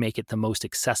make it the most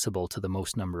accessible to the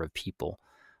most number of people,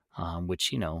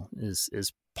 which,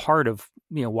 is part of,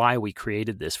 why we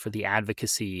created this, for the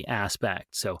advocacy aspect.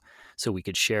 So we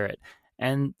could share it.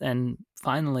 And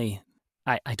finally,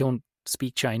 I don't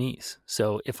speak Chinese.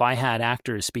 So if I had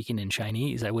actors speaking in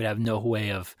Chinese, I would have no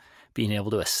way of being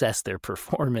able to assess their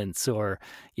performance or,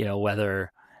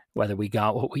 whether whether we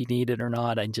got what we needed or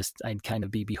not, I'd kind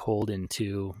of be beholden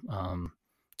to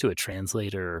a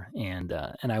translator, and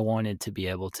I wanted to be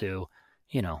able to,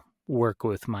 work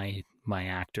with my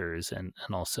actors and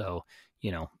also,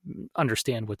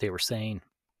 understand what they were saying.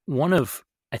 One of,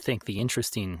 I think, the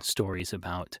interesting stories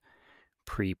about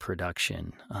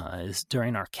pre-production is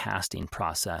during our casting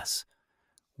process,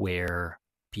 where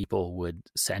people would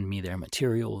send me their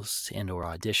materials and or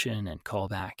audition and call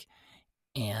back.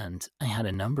 And I had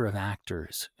a number of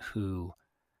actors who,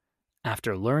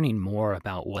 after learning more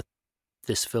about what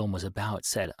this film was about,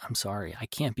 said, "I'm sorry, I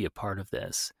can't be a part of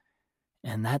this."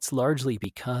 And that's largely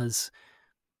because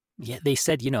they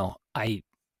said,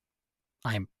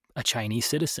 I'm a Chinese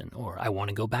citizen, or I want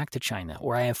to go back to China,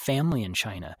 or I have family in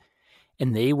China.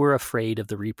 And they were afraid of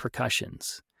the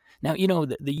repercussions. Now,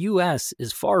 the U.S.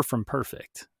 is far from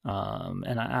perfect.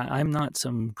 And I'm not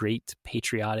some great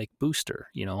patriotic booster.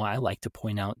 I like to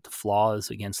point out the flaws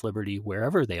against liberty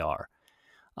wherever they are.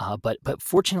 But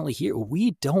fortunately here,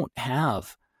 we don't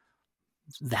have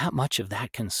that much of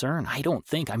that concern, I don't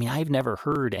think. I mean, I've never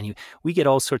heard any. We get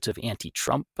all sorts of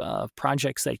anti-Trump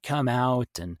projects that come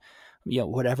out and,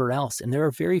 whatever else. And there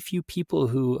are very few people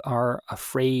who are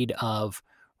afraid of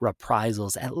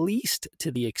reprisals, at least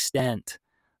to the extent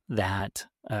that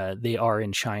they are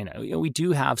in China. We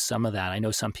do have some of that. I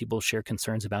know some people share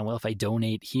concerns about, well, if I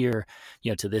donate here,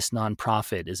 to this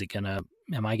nonprofit,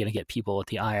 am I going to get people at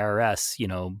the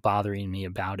IRS, bothering me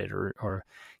about it or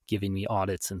giving me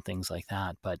audits and things like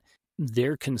that? But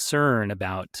their concern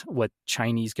about what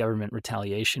Chinese government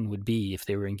retaliation would be if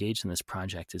they were engaged in this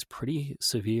project is pretty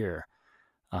severe.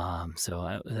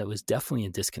 So that was definitely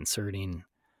a disconcerting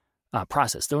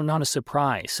process, though not a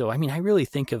surprise. So, I mean, I really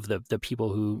think of the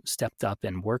people who stepped up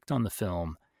and worked on the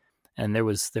film. And there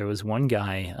was one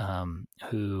guy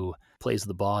who plays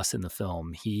the boss in the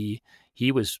film. He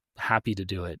was happy to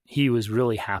do it. He was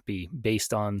really happy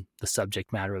based on the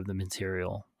subject matter of the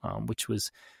material, which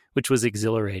was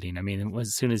exhilarating. I mean,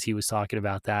 as soon as he was talking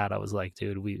about that, I was like,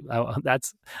 dude,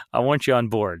 I want you on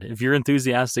board. If you're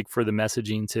enthusiastic for the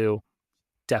messaging too,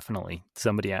 definitely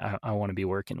somebody I want to be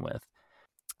working with.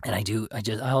 And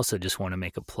I also just want to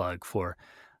make a plug for,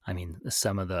 I mean,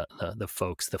 some of the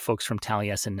folks from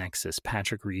Taliesin Nexus,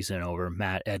 Patrick Reasonover,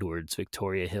 Matt Edwards,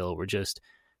 Victoria Hill were just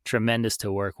tremendous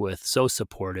to work with, so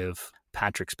supportive.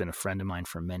 Patrick's been a friend of mine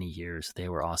for many years. They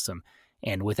were awesome.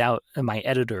 And without my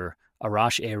editor,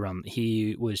 Arash Aram,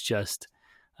 he was just,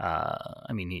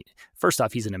 first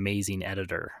off, he's an amazing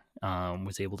editor.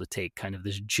 Was able to take kind of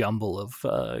this jumble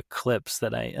of clips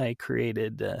that I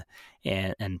created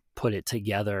and put it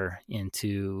together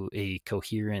into a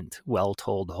coherent,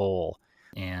 well-told whole.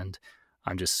 And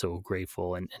I'm just so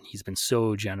grateful. And he's been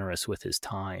so generous with his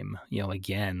time.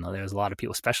 Again, there's a lot of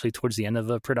people, especially towards the end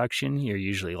of a production, you're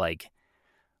usually like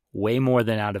way more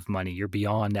than out of money. You're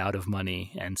beyond out of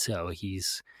money. And so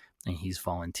he's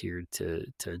volunteered to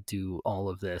do all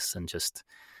of this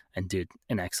and did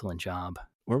an excellent job.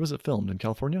 Where was it filmed? In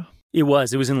California? It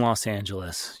was in Los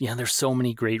Angeles. Yeah, there's so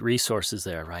many great resources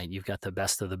there, right? You've got the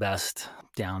best of the best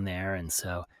down there. And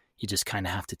so you just kind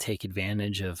of have to take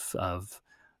advantage of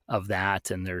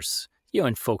that. And there's,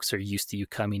 and folks are used to you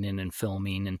coming in and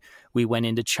filming. And we went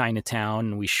into Chinatown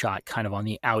and we shot kind of on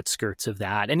the outskirts of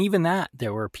that. And even that,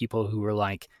 there were people who were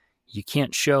like, you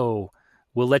can't show,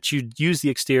 we'll let you use the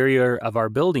exterior of our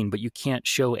building, but you can't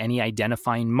show any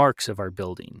identifying marks of our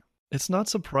building. It's not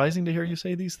surprising to hear you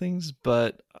say these things,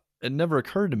 but it never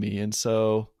occurred to me. And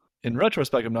so in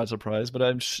retrospect, I'm not surprised, but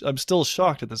I'm still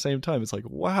shocked at the same time. It's like,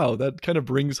 wow, that kind of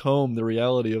brings home the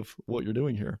reality of what you're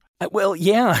doing here. Well,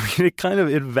 yeah, I mean, it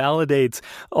validates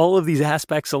all of these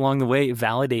aspects along the way,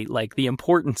 validate like the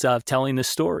importance of telling the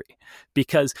story,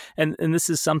 because, and this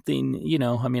is something,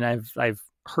 I've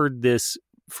heard this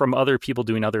from other people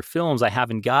doing other films. I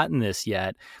haven't gotten this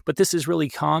yet, but this is really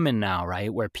common now,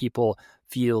 right? Where people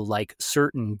feel like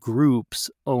certain groups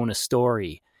own a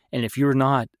story. And if you're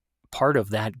not part of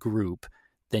that group,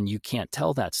 then you can't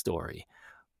tell that story.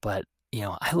 But,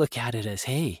 I look at it as,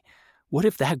 hey, what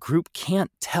if that group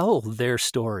can't tell their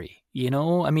story?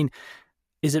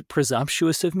 Is it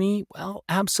presumptuous of me? Well,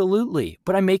 absolutely.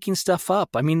 But I'm making stuff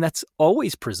up. I mean, that's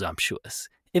always presumptuous.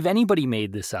 If anybody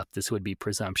made this up, this would be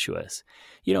presumptuous.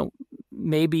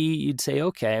 Maybe you'd say,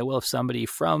 okay, well, if somebody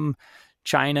from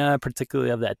China,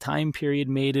 particularly of that time period,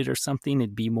 made it or something,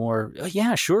 it'd be more,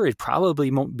 yeah, sure, it'd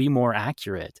probably be more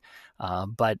accurate.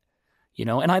 But,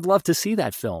 and I'd love to see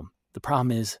that film. The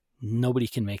problem is nobody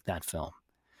can make that film.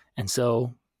 And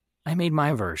so I made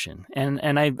my version, and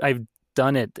I've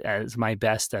done it as my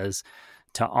best as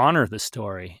to honor the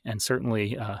story, and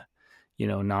certainly,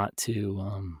 not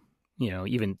to,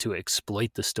 even to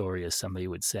exploit the story, as somebody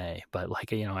would say. But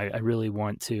like, I really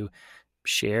want to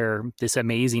share this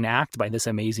amazing act by this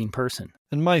amazing person.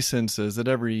 And my sense is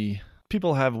that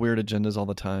people have weird agendas all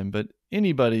the time, but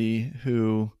anybody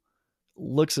who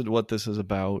looks at what this is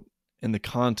about in the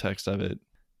context of it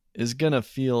is going to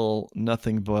feel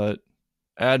nothing but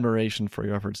admiration for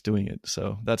your efforts doing it.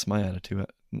 So that's my attitude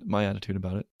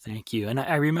about it. Thank you. And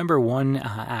I remember one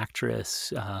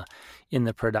actress in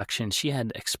the production, she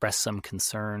had expressed some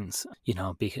concerns,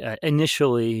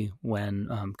 initially when,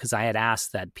 because I had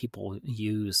asked that people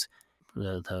use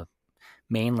the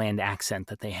mainland accent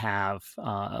that they have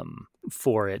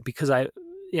for it, because I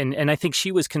think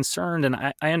she was concerned, and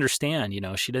I understand,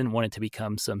 she didn't want it to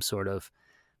become some sort of,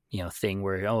 thing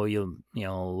where,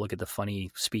 look at the funny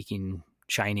speaking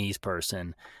Chinese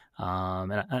person.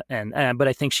 But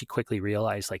I think she quickly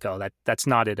realized, like, oh, that's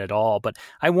not it at all. But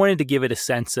I wanted to give it a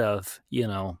sense of,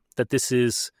 that this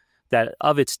is that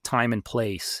of its time and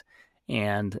place,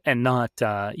 and not,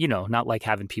 not like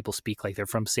having people speak like they're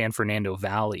from San Fernando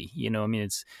Valley.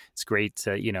 It's great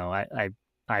to,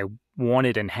 I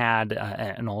wanted and had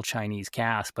an all Chinese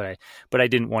cast, but I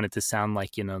didn't want it to sound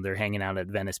like, they're hanging out at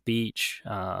Venice Beach.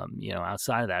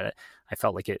 Outside of that, I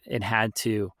felt like it had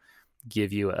to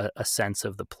give you a sense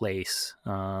of the place.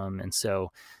 And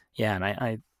so, yeah, and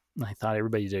I thought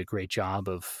everybody did a great job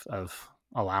of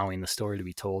allowing the story to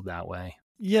be told that way.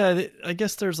 Yeah, I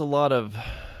guess there's a lot of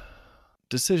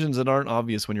decisions that aren't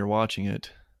obvious when you're watching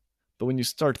it, but when you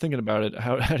start thinking about it,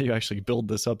 how do you actually build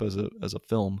this up as a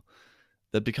film,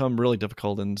 that become really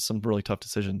difficult and some really tough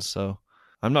decisions. So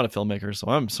I'm not a filmmaker, so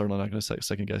I'm certainly not going to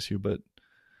second guess you. But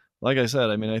like I said,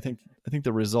 I think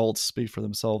the results speak for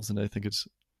themselves, and I think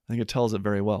it tells it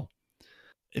very well.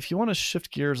 If you want to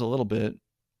shift gears a little bit,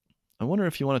 I wonder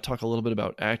if you want to talk a little bit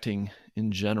about acting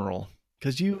in general,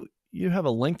 because you have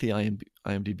a lengthy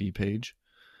IMDb page,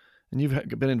 and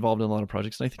you've been involved in a lot of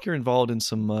projects, and I think you're involved in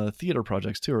some theater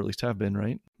projects too, or at least have been,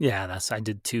 right? Yeah, I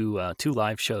did two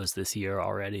live shows this year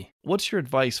already. What's your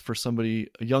advice for a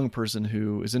young person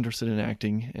who is interested in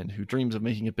acting and who dreams of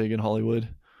making it big in Hollywood?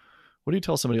 What do you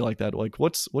tell somebody like that? Like,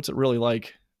 what's it really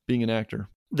like being an actor?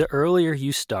 The earlier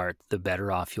you start, the better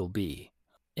off you'll be.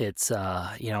 It's,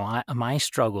 my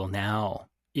struggle now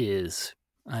is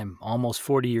I'm almost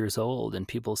 40 years old, and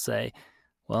people say,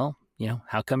 well,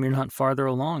 how come you're not farther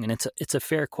along? And it's a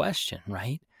fair question,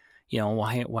 right?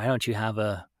 Why don't you have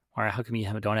how come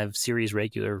you don't have series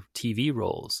regular TV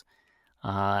roles?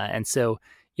 And so,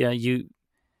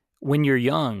 when you're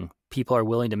young, people are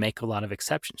willing to make a lot of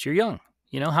exceptions. You're young,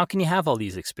 how can you have all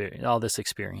this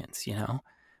experience,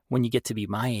 When you get to be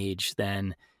my age,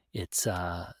 then it's,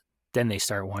 then they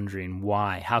start wondering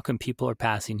why. How come people are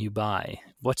passing you by?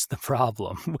 What's the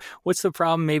problem? What's the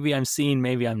problem? Maybe I'm seeing,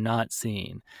 maybe I'm not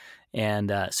seeing.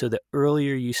 And so the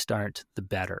earlier you start, the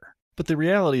better. But the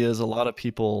reality is,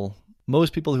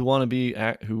 most people who want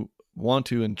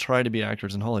to and try to be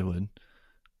actors in Hollywood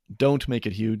don't make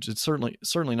it huge. It's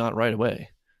certainly not right away.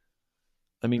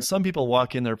 I mean, some people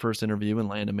walk in their first interview and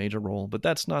land a major role, but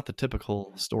that's not the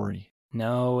typical story.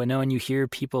 No, and you hear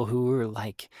people who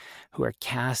are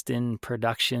cast in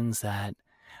productions that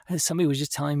somebody was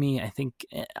just telling me,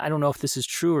 I don't know if this is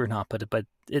true or not, but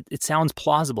it sounds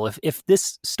plausible. If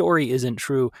this story isn't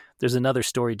true, there's another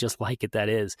story just like it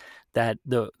that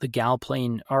the gal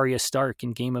playing Arya Stark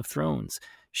in Game of Thrones,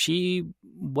 she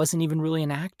wasn't even really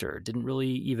an actor, didn't really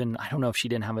even, I don't know if she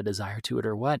didn't have a desire to it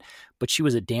or what, but she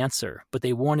was a dancer. But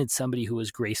they wanted somebody who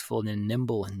was graceful and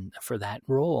nimble for that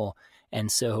role.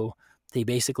 And so they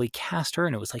basically cast her,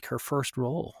 and it was like her first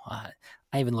role. I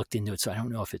haven't looked into it, so I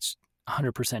don't know if it's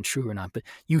 100% true or not, but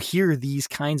you hear these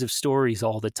kinds of stories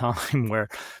all the time where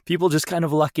people just kind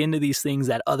of luck into these things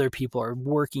that other people are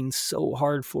working so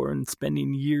hard for and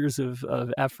spending years of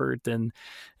effort and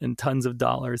tons of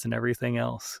dollars and everything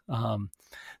else.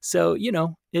 So,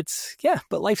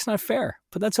 but life's not fair,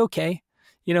 but that's okay,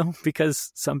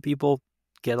 because some people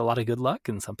get a lot of good luck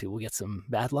and some people get some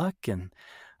bad luck. And,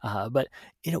 but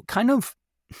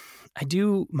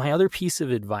my other piece of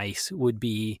advice would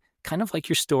be kind of like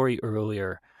your story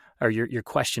earlier, or your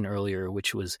question earlier,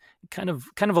 which was kind of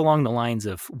along the lines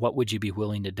of what would you be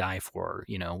willing to die for?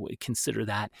 Consider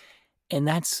that. And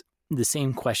that's the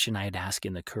same question I'd ask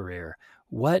in the career.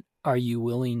 What are you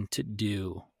willing to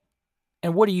do?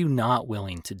 And what are you not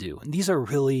willing to do? And these are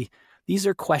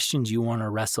questions you want to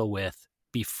wrestle with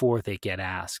before they get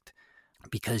asked,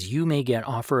 because you may get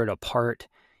offered a part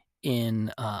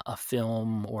in a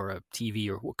film or a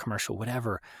TV or commercial,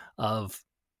 whatever, of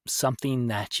something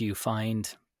that you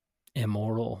find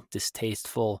immoral,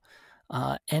 distasteful,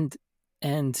 and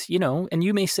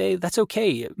you may say, that's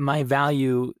okay. My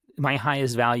value my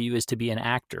highest value is to be an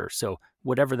actor. So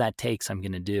whatever that takes, I'm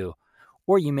going to do.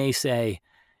 Or you may say,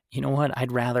 you know what,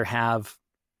 I'd rather have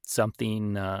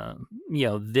something,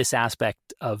 this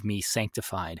aspect of me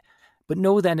sanctified. But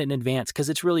know that in advance, because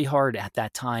it's really hard at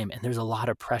that time. And there's a lot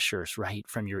of pressures, right,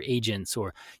 from your agents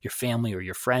or your family or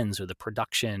your friends or the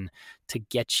production to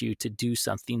get you to do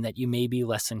something that you may be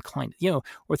less inclined,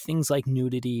 or things like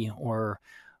nudity or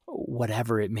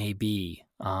whatever it may be.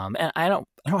 And I don't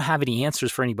have any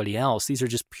answers for anybody else. These are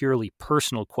just purely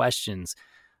personal questions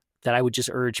that I would just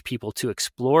urge people to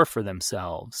explore for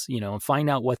themselves, and find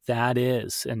out what that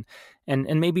is, and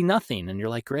maybe nothing. And you're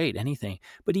like, great, anything.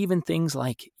 But even things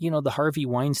like, the Harvey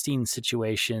Weinstein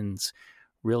situation's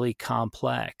really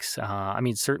complex.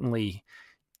 Certainly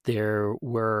there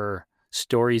were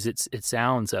stories, it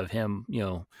sounds, of him,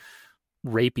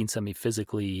 raping somebody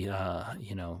physically,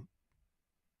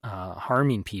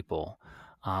 harming people.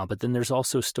 But then there's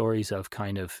also stories of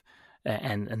kind of,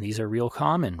 and these are real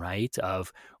common, right?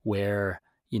 Of where,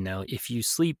 if you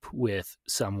sleep with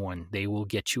someone, they will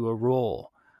get you a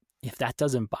role. If that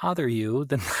doesn't bother you,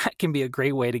 then that can be a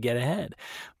great way to get ahead.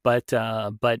 But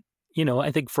I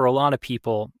think for a lot of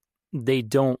people, they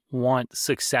don't want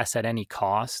success at any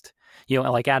cost.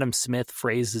 Like Adam Smith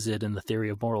phrases it in The Theory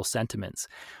of Moral Sentiments.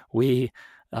 We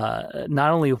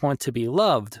not only want to be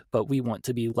loved, but we want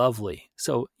to be lovely.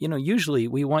 So, usually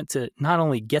we want to not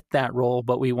only get that role,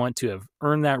 but we want to have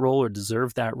earned that role or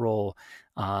deserve that role.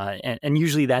 And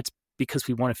usually that's because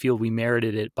we want to feel we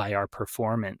merited it by our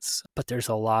performance. But there's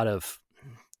a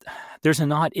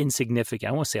not insignificant,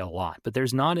 I won't say a lot, but there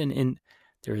is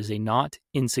a not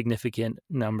insignificant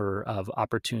number of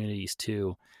opportunities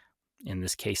to, in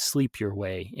this case, sleep your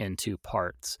way into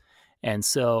parts. And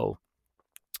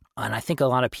I think a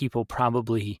lot of people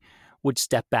probably would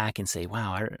step back and say,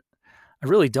 wow, I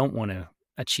really don't want to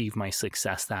achieve my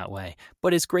success that way.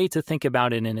 But it's great to think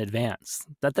about it in advance,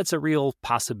 that's a real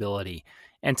possibility,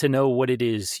 and to know what it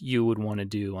is you would want to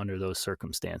do under those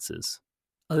circumstances.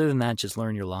 Other than that, just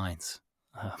learn your lines.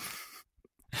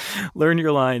 Learn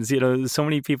your lines. So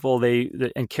many people,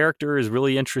 and character is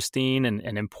really interesting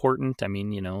and important.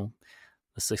 The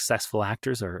successful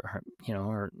actors are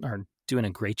doing a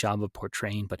great job of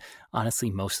portraying, but honestly,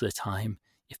 most of the time,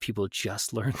 if people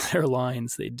just learn their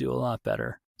lines, they do a lot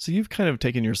better. So you've kind of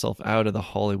taken yourself out of the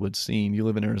Hollywood scene. You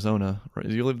live in Arizona, right?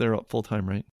 You live there full time,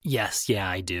 right? Yes, yeah,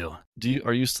 I do.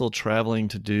 Are you still traveling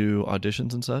to do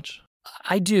auditions and such?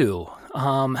 I do.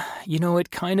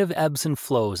 It kind of ebbs and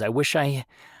flows. I wish I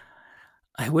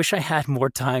had more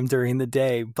time during the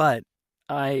day, but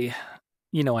I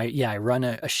run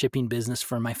a shipping business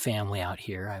for my family out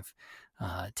here. I've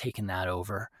taken that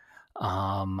over.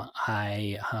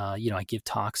 I give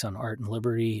talks on art and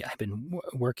liberty. I've been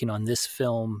working on this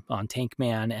film, on Tank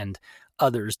Man, and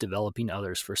developing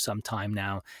others for some time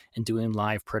now, and doing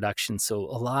live production. So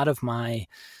a lot of my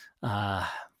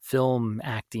film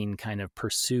acting kind of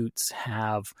pursuits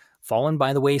have fallen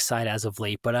by the wayside as of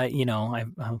late. But I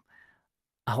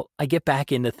get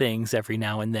back into things every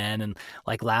now and then. And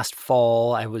like last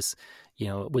fall, I was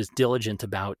diligent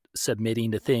about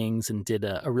submitting to things and did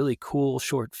a really cool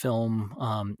short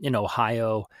film in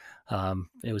Ohio.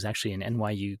 It was actually an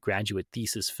NYU graduate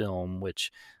thesis film,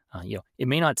 which, it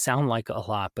may not sound like a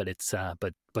lot, but it's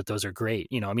but those are great.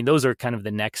 Those are kind of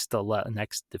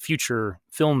the future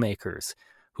filmmakers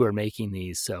who are making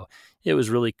these. So it was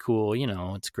really cool.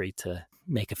 It's great to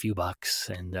make a few bucks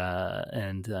and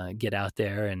get out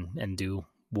there and do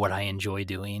what I enjoy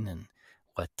doing and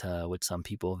what some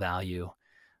people value.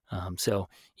 So,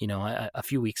 a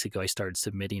few weeks ago, I started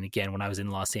submitting again. When I was in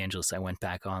Los Angeles, I went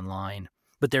back online.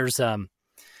 But there's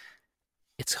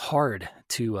it's hard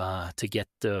to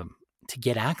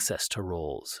get access to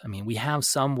roles. We have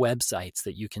some websites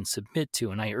that you can submit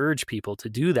to, and I urge people to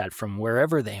do that from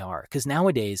wherever they are, because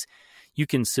nowadays you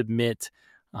can submit,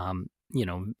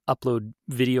 upload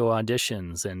video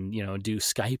auditions and, do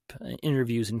Skype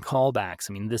interviews and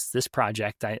callbacks. This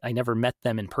project, I never met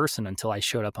them in person until I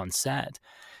showed up on set.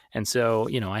 And so,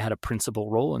 I had a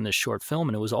principal role in this short film,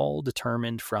 and it was all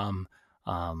determined from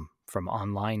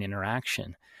online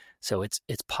interaction. So it's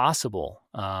possible.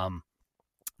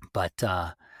 But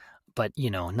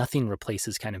nothing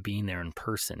replaces kind of being there in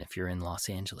person if you're in Los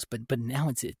Angeles. But now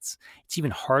it's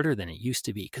even harder than it used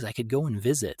to be, because I could go and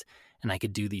visit, and I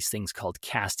could do these things called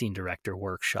casting director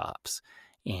workshops.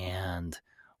 And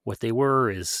what they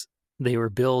were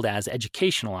billed as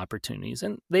educational opportunities,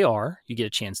 and they are. You get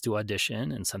a chance to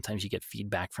audition, and sometimes you get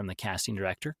feedback from the casting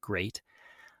director. Great.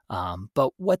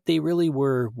 But what they really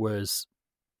were was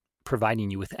providing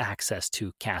you with access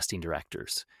to casting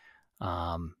directors.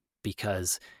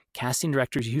 Because casting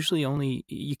directors usually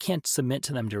you can't submit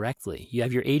to them directly. You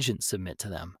have your agent submit to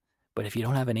them. But if you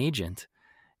don't have an agent,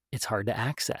 it's hard to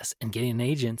access. And getting an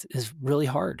agent is really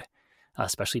hard,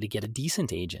 especially to get a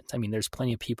decent agent. I mean, there's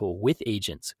plenty of people with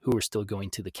agents who are still going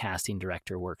to the casting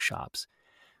director workshops.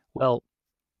 Well,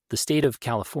 the state of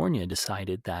California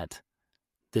decided that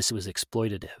this was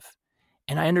exploitative.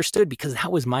 And I understood, because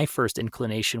that was my first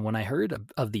inclination when I heard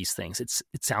of these things.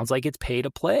 It sounds like it's pay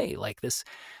to play. Like this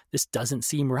doesn't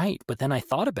seem right. But then I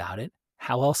thought about it.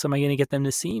 How else am I going to get them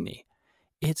to see me?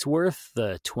 It's worth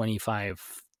the $25,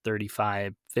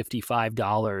 $35,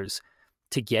 $55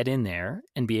 to get in there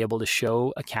and be able to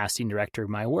show a casting director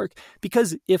my work.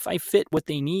 Because if I fit what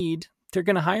they need, they're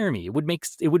going to hire me. It would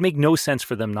make no sense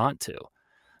for them not to.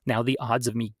 Now, the odds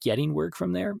of me getting work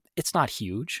from there, it's not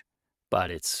huge, but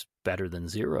it's better than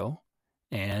zero.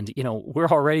 And, we're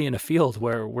already in a field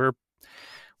where we're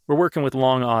working with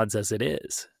long odds as it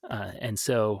is.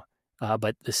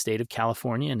 But the state of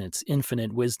California, in its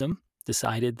infinite wisdom,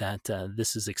 decided that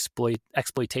this is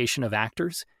exploitation of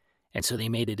actors. And so they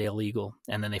made it illegal.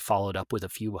 And then they followed up with a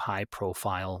few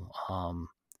high-profile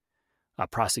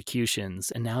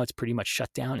prosecutions. And now it's pretty much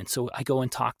shut down. And so I go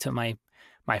and talk to my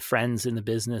friends in the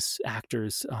business,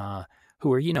 actors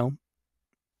who are,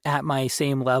 at my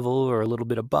same level or a little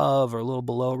bit above or a little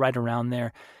below, right around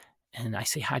there. And I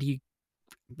say,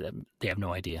 they have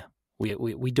no idea.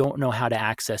 We don't know how to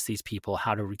access these people,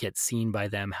 how to get seen by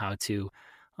them, how to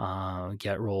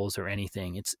get roles or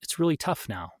anything. It's really tough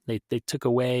now. They took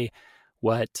away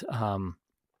what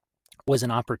was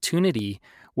an opportunity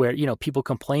where, people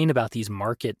complain about these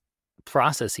market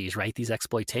processes, right? These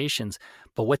exploitations.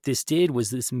 But what this did was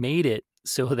this made it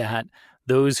so that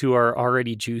those who are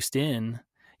already juiced in,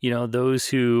 those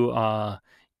who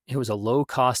it was a low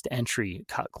cost entry,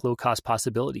 low cost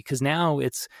possibility, because now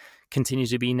it's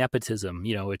continues to be nepotism.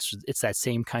 It's that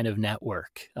same kind of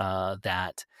network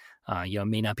that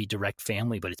may not be direct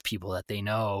family, but it's people that they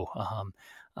know,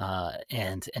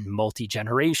 and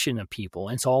multi-generation of people.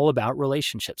 And it's all about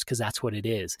relationships, because that's what it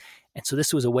is. And so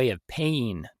this was a way of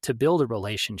paying to build a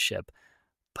relationship,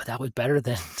 but that was better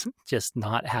than just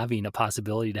not having a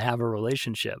possibility to have a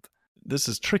relationship. This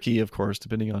is tricky, of course,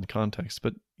 depending on context,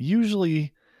 but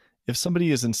usually if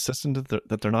somebody is insistent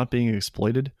that they're not being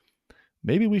exploited,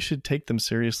 maybe we should take them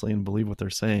seriously and believe what they're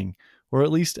saying, or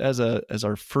at least as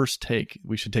our first take,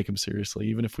 we should take them seriously,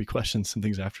 even if we question some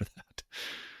things after that.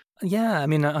 Yeah, I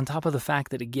mean, on top of the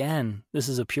fact that, again, this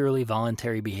is a purely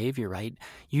voluntary behavior, right?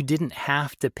 You didn't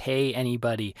have to pay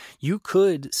anybody. You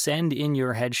could send in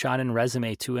your headshot and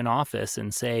resume to an office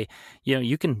and say,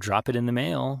 you can drop it in the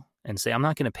mail and say, I'm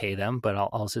not going to pay them, but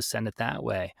I'll just send it that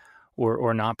way,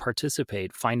 or not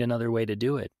participate, find another way to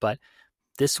do it. But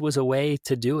this was a way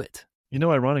to do it.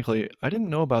 Ironically, I didn't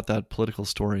know about that political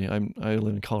story. I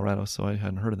live in Colorado, so I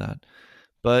hadn't heard of that.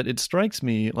 But it strikes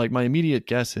me, like, my immediate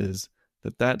guess is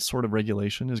that sort of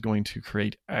regulation is going to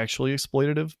create actually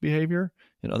exploitative behavior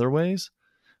in other ways,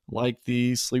 like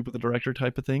the sleep with the director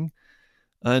type of thing.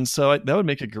 And so that would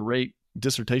make a great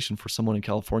dissertation for someone in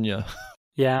California.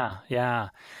 Yeah.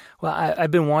 Well, I've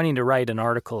been wanting to write an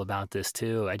article about this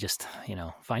too. I just,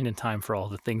 finding time for all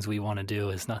the things we want to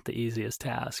do is not the easiest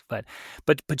task. But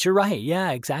you're right. Yeah,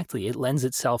 exactly. It lends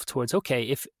itself towards, okay,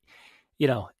 if,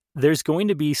 there's going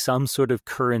to be some sort of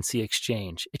currency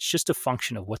exchange. It's just a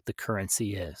function of what the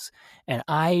currency is. And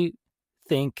I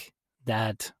think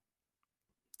that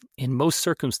in most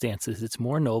circumstances, it's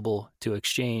more noble to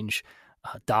exchange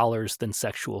dollars than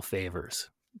sexual favors.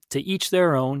 To each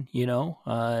their own,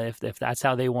 if that's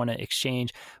how they want to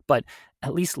exchange, but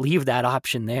at least leave that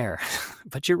option there.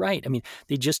 But you're right. I mean,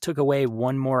 they just took away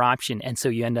one more option. And so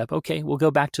you end up, okay, we'll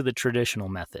go back to the traditional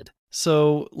method.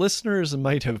 So listeners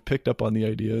might have picked up on the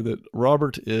idea that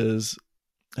Robert is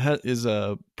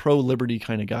a pro-liberty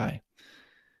kind of guy.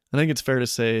 I think it's fair to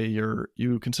say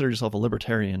you consider yourself a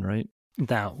libertarian, right?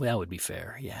 That would be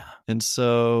fair, yeah. And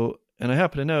I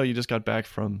happen to know you just got back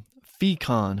from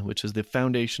FECON, which is the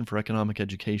Foundation for Economic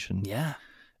Education. Yeah.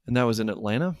 And that was in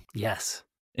Atlanta? Yes.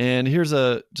 And here's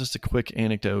just a quick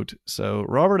anecdote. So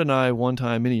Robert and I, one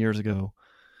time many years ago,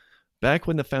 back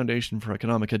when the Foundation for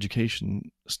Economic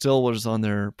Education still was on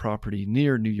their property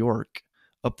near New York,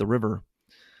 up the river,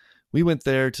 we went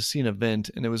there to see an event,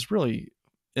 and it was really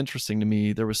interesting to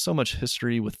me. There was so much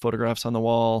history with photographs on the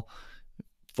wall,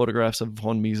 photographs of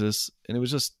von Mises, and it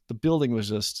was just, the building was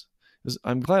just,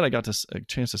 I'm glad I got a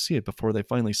chance to see it before they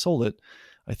finally sold it.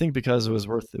 I think because it was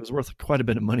worth quite a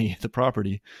bit of money, the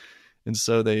property. And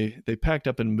so they packed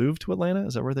up and moved to Atlanta.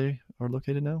 Is that where they are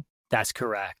located now? That's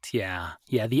correct. Yeah.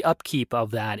 The upkeep of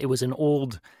that. It was an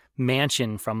old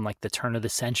mansion from like the turn of the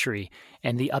century,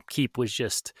 and the upkeep was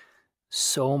just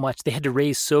so much. They had to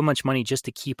raise so much money just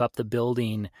to keep up the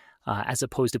building, as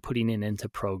opposed to putting it into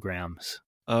programs.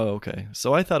 Oh, okay.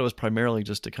 So I thought it was primarily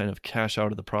just to kind of cash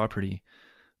out of the property.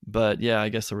 But yeah, I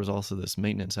guess there was also this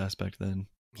maintenance aspect then.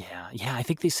 Yeah. I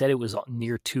think they said it was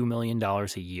near $2 million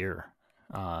a year,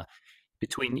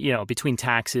 between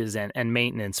taxes and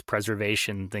maintenance,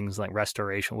 preservation, things like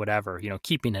restoration, whatever,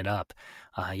 keeping it up.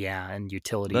 And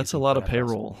utilities. That's a and lot of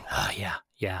whatever else. payroll.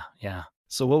 Yeah.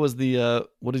 So what was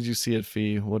what did you see at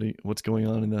FEE? What's going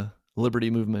on in the Liberty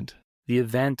movement? The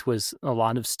event was a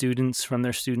lot of students from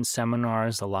their student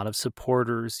seminars, a lot of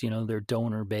supporters, their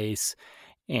donor base.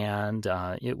 And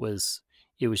it was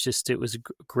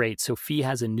great. So FEE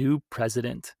has a new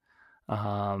president,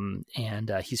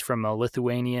 and he's from a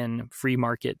Lithuanian free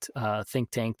market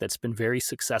think tank that's been very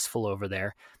successful over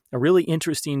there. A really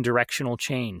interesting directional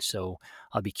change. So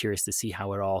I'll be curious to see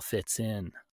how it all fits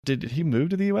in. Did he move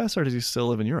to the U.S. or does he still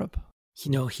live in Europe?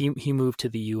 He moved to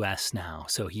the U.S. now,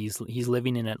 so he's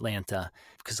living in Atlanta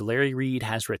because Larry Reed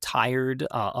has retired.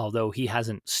 Although he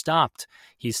hasn't stopped,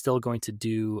 he's still going to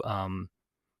do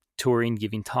touring,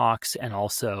 giving talks, and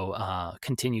also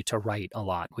continue to write a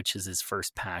lot, which is his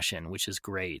first passion, which is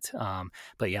great.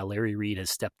 But yeah, Larry Reed has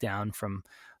stepped down from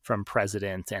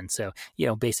president, and so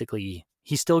basically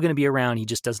he's still going to be around. He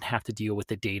just doesn't have to deal with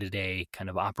the day-to-day kind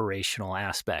of operational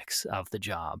aspects of the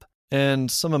job.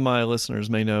 And some of my listeners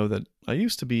may know that I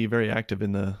used to be very active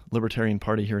in the Libertarian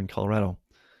Party here in Colorado,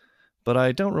 but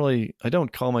I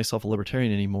don't call myself a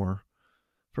libertarian anymore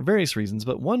for various reasons.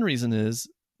 But one reason is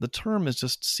the term is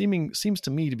just seems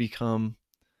to me to become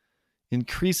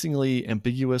increasingly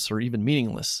ambiguous or even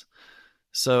meaningless.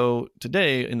 So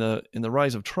today, in the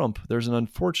rise of Trump, there's an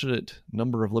unfortunate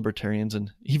number of libertarians and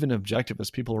even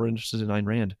objectivists, people who are interested in Ayn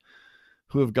Rand,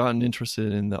 who have gotten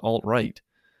interested in the alt-right,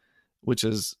 which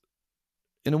is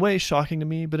in a way shocking to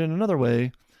me, but in another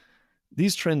way,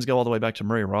 these trends go all the way back to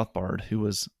Murray Rothbard, who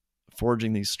was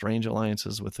forging these strange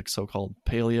alliances with the so-called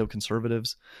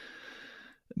paleo-conservatives.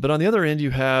 But on the other end, you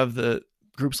have the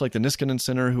groups like the Niskanen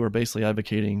Center, who are basically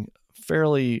advocating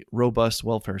fairly robust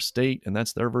welfare state, and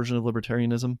that's their version of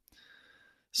libertarianism.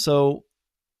 So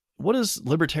what does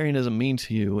libertarianism mean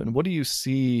to you, and what do you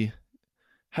see?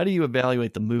 How do you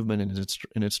evaluate the movement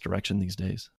in its direction these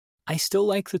days? I still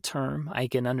like the term. I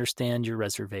can understand your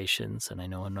reservations, and I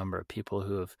know a number of people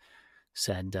who have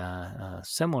said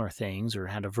similar things or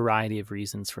had a variety of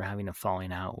reasons for having a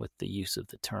falling out with the use of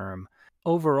the term.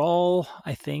 Overall,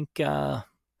 I think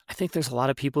there's a lot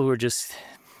of people who are just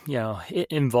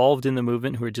involved in the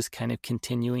movement who are just kind of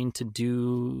continuing to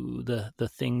do the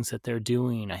things that they're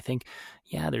doing. I think,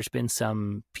 there's been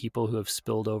some people who have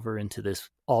spilled over into this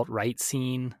alt-right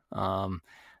scene.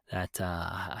 That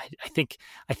I think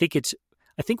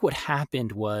what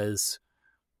happened was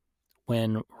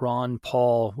when Ron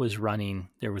Paul was running,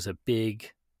 there was a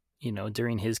big,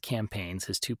 during his campaigns,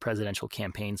 his two presidential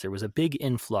campaigns, there was a big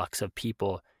influx of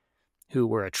people who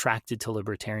were attracted to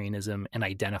libertarianism and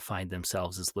identified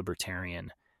themselves as libertarian.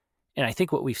 And I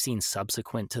think what we've seen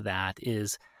subsequent to that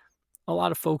is a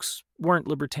lot of folks weren't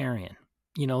libertarian.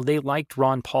 They liked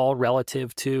Ron Paul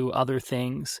relative to other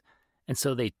things, and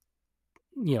so they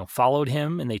followed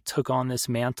him and they took on this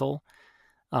mantle.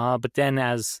 But then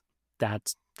as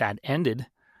that ended,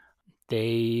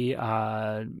 they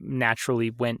naturally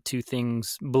went to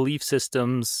things, belief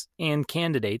systems and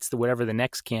candidates, whatever the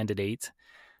next candidate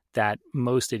that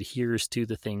most adheres to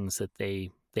the things that they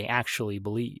actually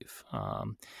believe.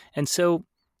 And so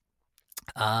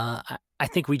I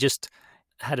think we just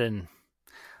had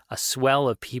a swell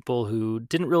of people who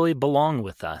didn't really belong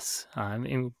with us.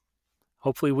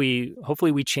 Hopefully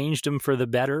we changed them for the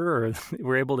better, or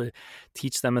we're able to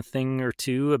teach them a thing or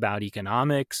two about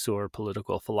economics or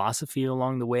political philosophy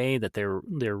along the way, that they're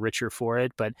richer for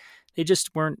it, but they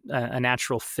just weren't a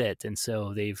natural fit. And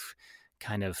so they've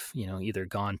kind of, either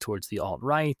gone towards the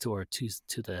alt-right or to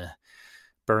the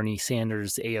Bernie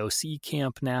Sanders AOC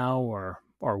camp now,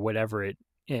 or whatever it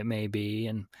may be.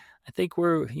 And I think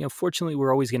fortunately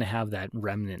we're always going to have that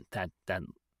remnant, that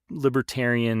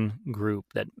libertarian group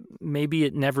that maybe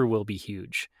it never will be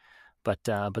huge, but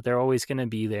they're always going to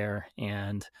be there,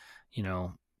 and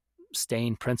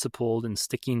staying principled and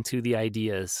sticking to the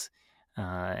ideas,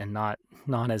 and not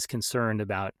as concerned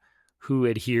about who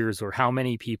adheres or how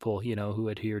many people who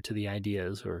adhere to the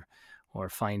ideas or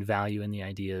find value in the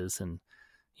ideas, and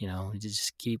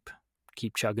just keep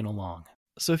chugging along.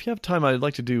 So if you have time, I'd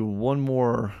like to do one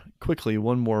more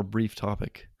brief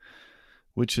topic,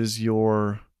 which is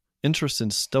your interest in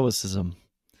Stoicism.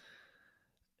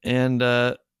 And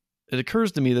it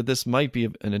occurs to me that this might be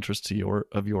an interest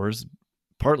of yours,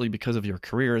 partly because of your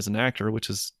career as an actor, which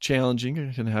is challenging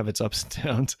and can have its ups and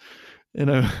downs. And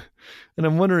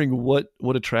I'm wondering what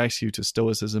attracts you to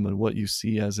Stoicism and what you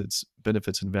see as its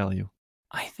benefits and value.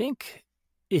 I think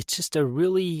it's just a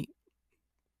really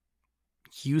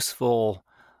useful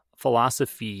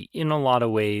philosophy in a lot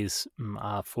of ways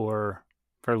for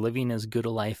living as good a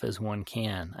life as one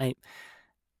can.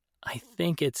 I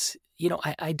think it's,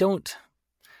 I don't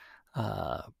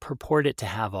purport it to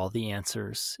have all the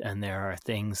answers, and there are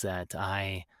things that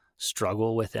I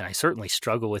struggle with, and I certainly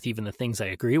struggle with even the things I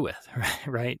agree with,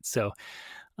 right? So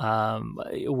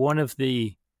one of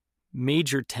the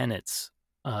major tenets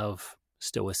of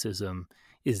Stoicism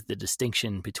is the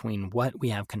distinction between what we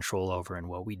have control over and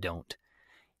what we don't.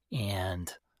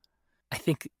 And I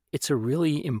think it's a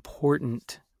really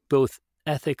important, both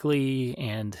ethically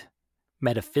and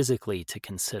metaphysically, to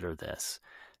consider this.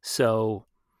 So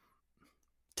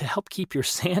to help keep your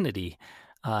sanity,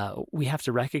 we have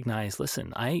to recognize,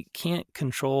 listen, I can't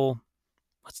control,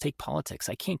 let's take politics.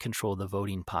 I can't control the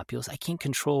voting populace. I can't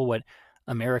control what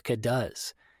America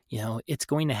does. It's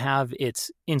going to have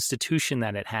its institution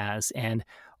that it has, and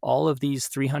all of these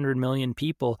 300 million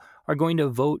people are going to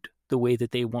vote the way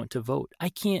that they want to vote. I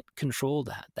can't control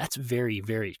that. That's very,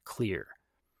 very clear.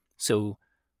 So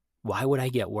why would I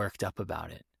get worked up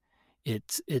about it?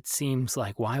 It seems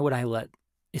like,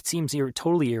 it seems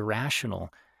totally irrational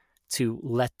to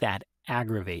let that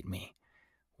aggravate me.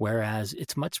 Whereas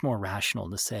it's much more rational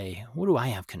to say, what do I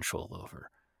have control over?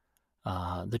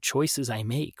 The choices I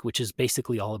make, which is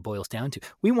basically all it boils down to.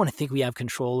 We want to think we have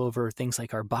control over things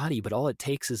like our body, but all it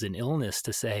takes is an illness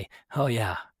to say, oh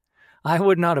yeah, I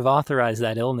would not have authorized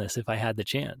that illness if I had the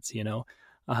chance.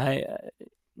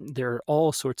 There are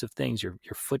all sorts of things. Your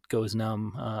foot goes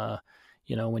numb,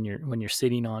 when you're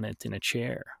sitting on it in a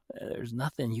chair. There's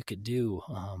nothing you could do.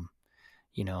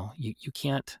 You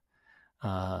can't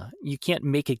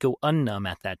make it go unnumb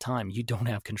at that time. You don't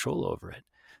have control over it.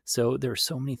 So there are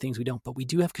so many things we don't, but we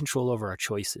do have control over our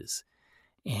choices.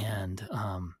 And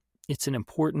it's an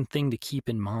important thing to keep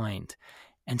in mind.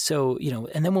 And so,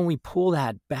 and then when we pull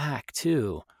that back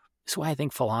too, that's why I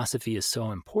think philosophy is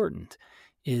so important,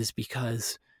 is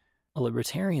because a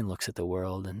libertarian looks at the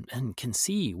world and can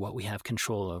see what we have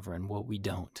control over and what we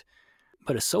don't.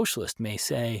 But a socialist may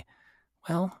say,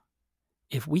 well,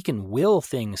 if we can will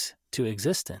things to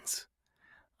existence,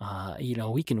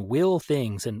 we can will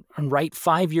things and write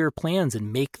 5-year plans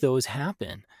and make those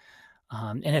happen.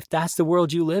 And if that's the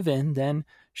world you live in, then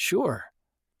sure,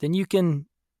 then you can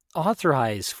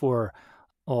authorize for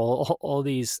all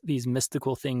these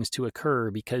mystical things to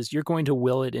occur because you're going to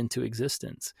will it into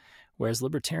existence. Whereas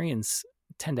libertarians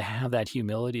tend to have that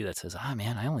humility that says,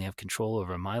 man, I only have control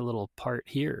over my little part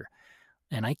here.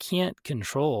 And I can't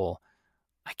control,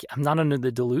 I'm not under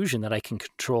the delusion that I can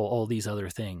control all these other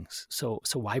things. So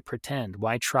why pretend?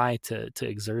 Why try to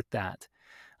exert that?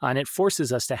 And it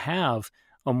forces us to have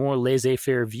a more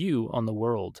laissez-faire view on the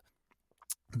world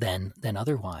than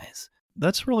otherwise.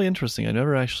 That's really interesting. I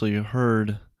never actually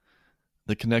heard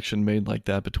the connection made like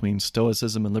that between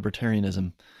Stoicism and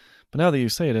libertarianism. But now that you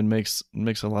say it, it makes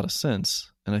a lot of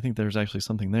sense. And I think there's actually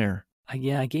something there.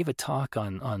 I gave a talk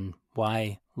on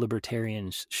why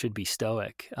libertarians should be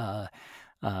Stoic,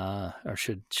 or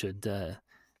should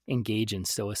engage in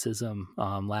Stoicism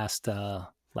last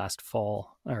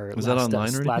fall, or was that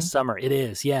online or last summer. It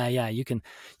is. Yeah. You can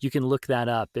look that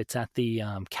up. It's at the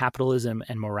Capitalism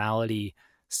and Morality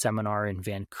seminar in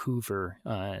Vancouver,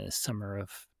 summer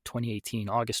of 2018,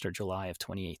 August or July of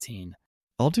 2018.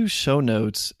 I'll do show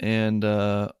notes and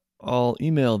I'll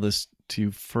email this to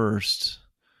you first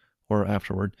or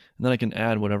afterward, and then I can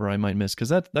add whatever I might miss, because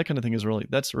that kind of thing is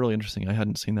that's really interesting. I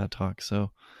hadn't seen that talk.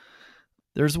 So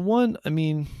there's one,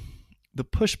 the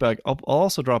pushback, I'll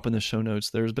also drop in the show notes.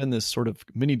 There's been this sort of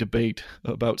mini debate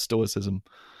about Stoicism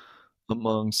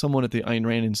among someone at the Ayn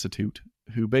Rand Institute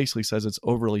who basically says it's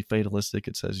overly fatalistic.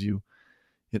 It says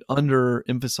it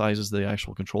underemphasizes the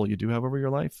actual control you do have over your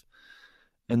life.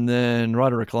 And then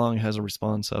Roderick Long has a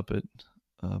response up at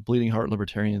Bleeding Heart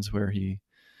Libertarians where he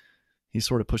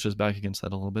sort of pushes back against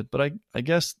that a little bit. But I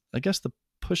guess the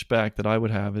pushback that I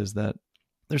would have is that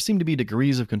there seem to be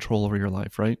degrees of control over your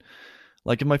life, right?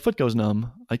 Like if my foot goes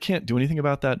numb, I can't do anything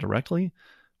about that directly,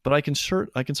 but I can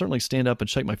certainly stand up and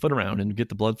shake my foot around and get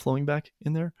the blood flowing back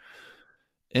in there.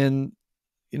 And,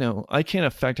 I can't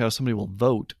affect how somebody will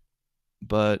vote,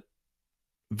 but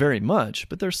very much.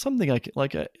 But there's something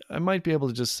I might be able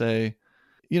to just say,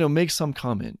 make some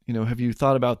comment. Have you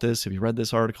thought about this? Have you read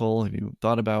this article? Have you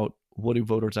thought about what do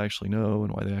voters actually know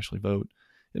and why they actually vote?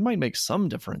 It might make some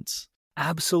difference.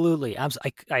 Absolutely.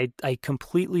 I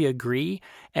completely agree.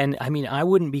 And I mean, I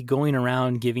wouldn't be going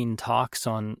around giving talks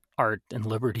on art and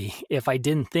liberty if I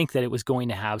didn't think that it was going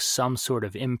to have some sort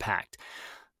of impact.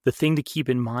 The thing to keep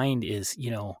in mind is,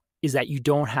 is that you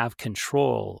don't have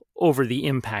control over the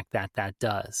impact that that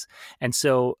does. And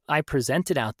so I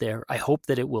present it out there. I hope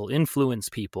that it will influence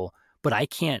people, but I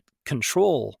can't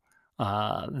control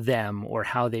them or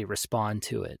how they respond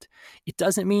to it. It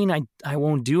doesn't mean I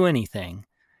won't do anything,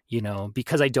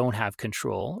 because I don't have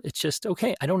control. It's just,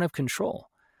 okay, I don't have control,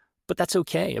 but that's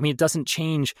okay. I mean, it doesn't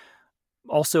change.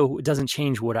 Also, it doesn't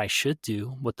change what I should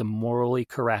do, what the morally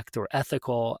correct or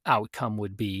ethical outcome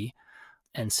would be.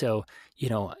 And so,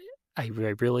 I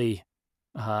really,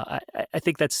 I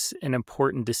think that's an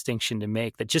important distinction to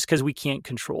make, that just because we can't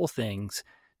control things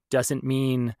doesn't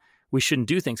mean we shouldn't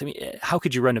do things. I mean, how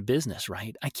could you run a business,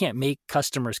 right? I can't make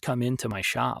customers come into my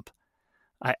shop.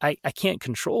 I can't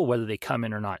control whether they come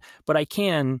in or not, but I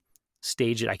can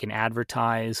stage it. I can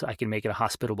advertise. I can make it a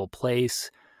hospitable place.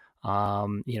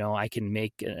 I can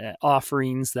make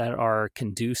offerings that are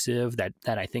conducive, that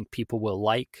I think people will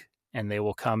like, and they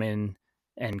will come in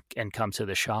and come to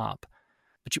the shop.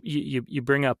 But you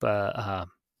bring up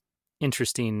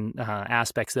interesting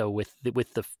aspects though with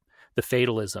the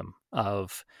fatalism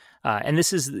of, and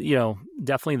this is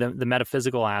definitely the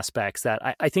metaphysical aspects that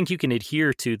I think you can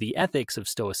adhere to the ethics of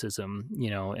Stoicism,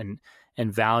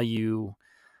 and value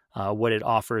what it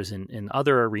offers in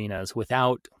other arenas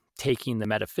without taking the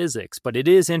metaphysics. But it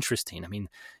is interesting. I mean,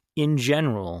 in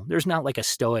general, there's not like a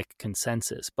Stoic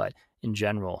consensus, but in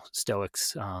general,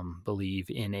 Stoics believe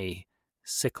in a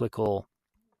cyclical,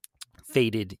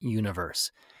 fated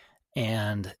universe.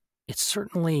 And it's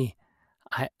certainly,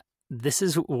 this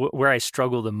is where I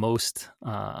struggle the most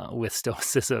with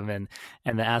Stoicism and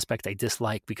the aspect I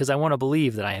dislike, because I want to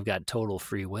believe that I have got total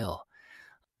free will.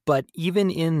 But even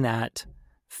in that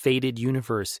fated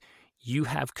universe, you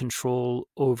have control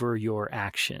over your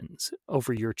actions,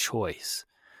 over your choice.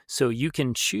 So you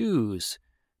can choose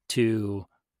to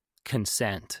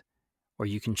consent, or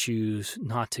you can choose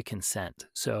not to consent.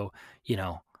 So,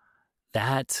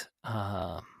 that,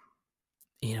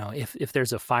 if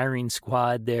there's a firing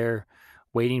squad there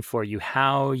waiting for you,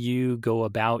 how you go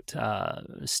about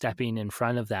stepping in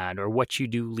front of that, or what you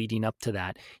do leading up to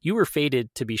that, you were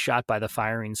fated to be shot by the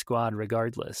firing squad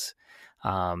regardless.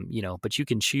 But you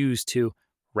can choose to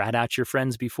rat out your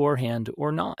friends beforehand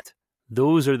or not.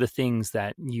 Those are the things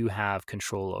that you have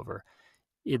control over.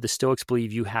 The Stoics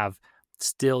believe you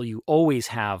always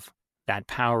have that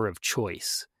power of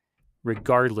choice,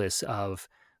 regardless of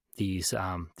these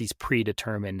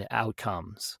predetermined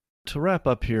outcomes. To wrap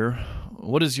up here,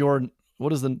 what is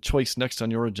the choice next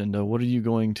on your agenda? What are you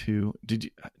going to,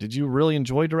 did you really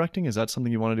enjoy directing? Is that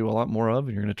something you want to do a lot more of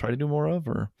and you're going to try to do more of,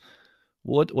 or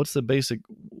what's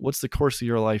the course of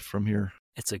your life from here?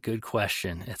 It's a good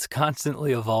question. It's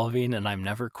constantly evolving and I'm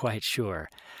never quite sure.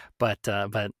 But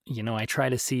I try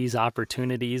to seize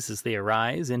opportunities as they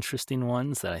arise, interesting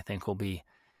ones that I think will be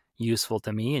useful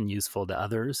to me and useful to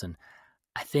others. And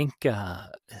I think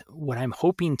what I'm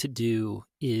hoping to do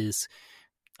is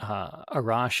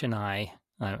Arash and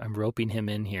I'm roping him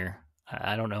in here.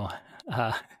 I don't know.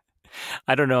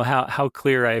 I don't know how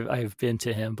clear I've been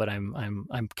to him, but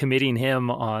I'm committing him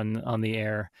on the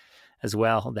air as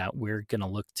well, that we're going to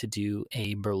look to do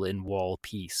a Berlin Wall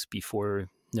piece before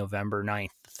November 9th,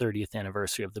 the 30th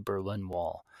anniversary of the Berlin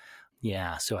Wall.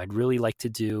 Yeah, so I'd really like to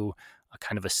do a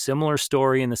kind of a similar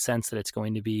story in the sense that it's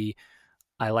going to be,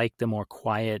 I like the more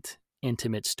quiet,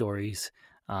 intimate stories.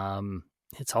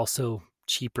 It's also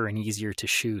cheaper and easier to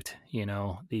shoot.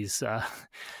 These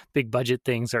big budget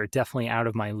things are definitely out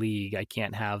of my league. I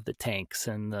can't have the tanks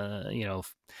and the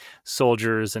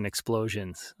soldiers and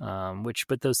explosions,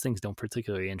 but those things don't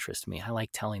particularly interest me. I like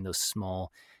telling those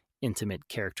small, intimate,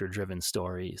 character-driven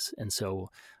stories, and so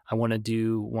I want to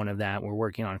do one of that. We're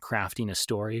working on crafting a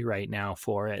story right now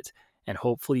for it, and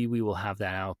hopefully we will have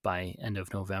that out by end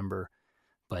of November.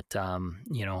 But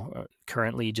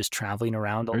currently just traveling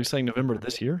around. Are you saying November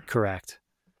this year? Correct.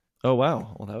 Oh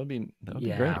wow! Well, that would be great.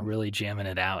 Yeah, really jamming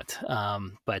it out.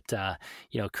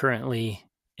 Currently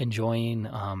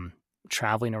enjoying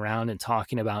traveling around and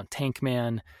talking about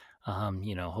Tankman.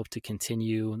 Hope to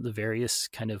continue the various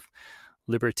kind of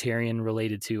libertarian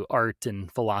related to art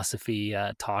and philosophy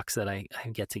talks that I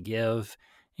get to give,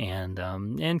 and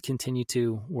continue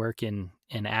to work in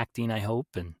acting, I hope,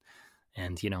 and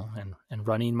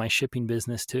running my shipping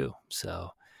business too. So.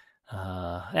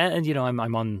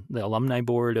 I'm on the alumni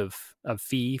board of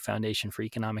FEE, Foundation for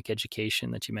Economic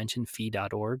Education, that you mentioned,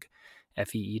 fee.org,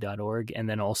 FEE.org. And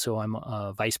then also I'm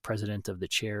a vice president of the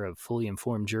chair of Fully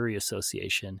Informed Jury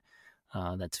Association,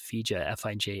 That's FIJA,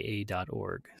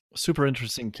 FIJA.org. Super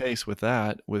interesting case with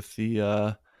that, with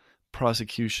the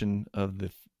prosecution of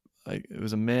it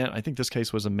was a man. I think this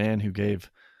case was a man who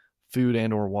gave food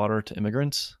and or water to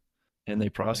immigrants, and they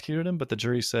prosecuted him, but the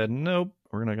jury said, nope,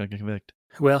 we're not going to convict.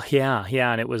 Well, yeah,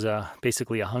 and it was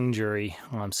basically a hung jury.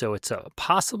 So it's a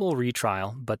possible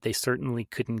retrial, but they certainly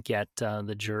couldn't get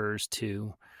the jurors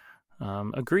to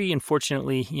agree.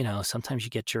 Unfortunately, sometimes you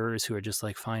get jurors who are just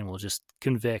like, fine, we'll just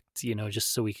convict,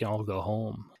 just so we can all go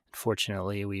home.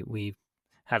 Unfortunately, we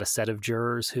had a set of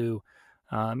jurors who,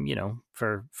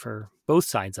 for both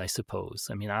sides, I suppose.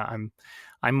 I mean,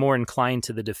 I'm more inclined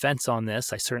to the defense on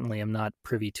this. I certainly am not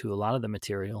privy to a lot of the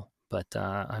material, but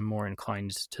I'm more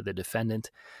inclined to the defendant.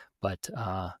 But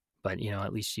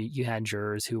at least you had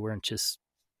jurors who weren't just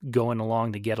going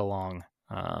along to get along.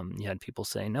 You had people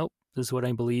saying, nope, this is what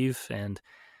I believe. And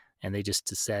they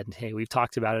just said, hey, we've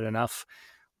talked about it enough.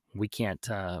 We can't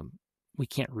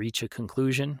reach a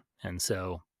conclusion. And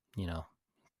so,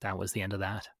 that was the end of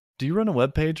that. Do you run a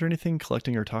web page or anything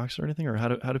collecting your talks or anything? Or how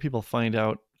do people find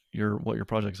out what your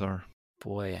projects are?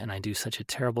 Boy, and I do such a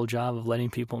terrible job of letting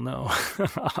people know.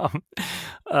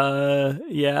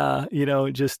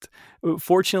 Just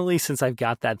fortunately, since I've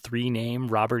got that 3-name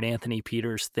Robert Anthony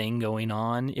Peters thing going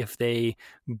on, if they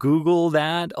Google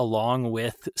that along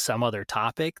with some other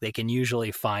topic, they can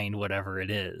usually find whatever it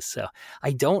is. So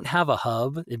I don't have a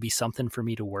hub. It'd be something for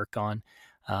me to work on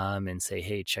and say,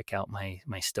 hey, check out my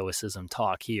Stoicism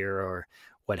talk here or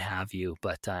what have you.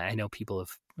 But I know people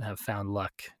have found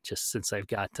luck just since I've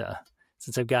got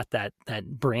that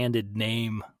branded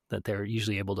name that they're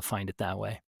usually able to find it that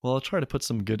way. Well, I'll try to put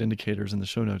some good indicators in the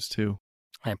show notes too.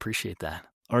 I appreciate that.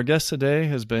 Our guest today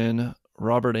has been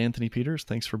Robert Anthony Peters.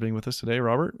 Thanks for being with us today,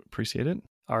 Robert. Appreciate it.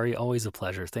 Ari, always a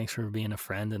pleasure. Thanks for being a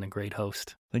friend and a great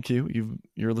host. Thank you.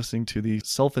 You're listening to the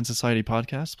Self and Society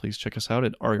podcast. Please check us out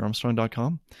at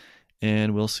ariarmstrong.com,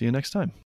 and we'll see you next time.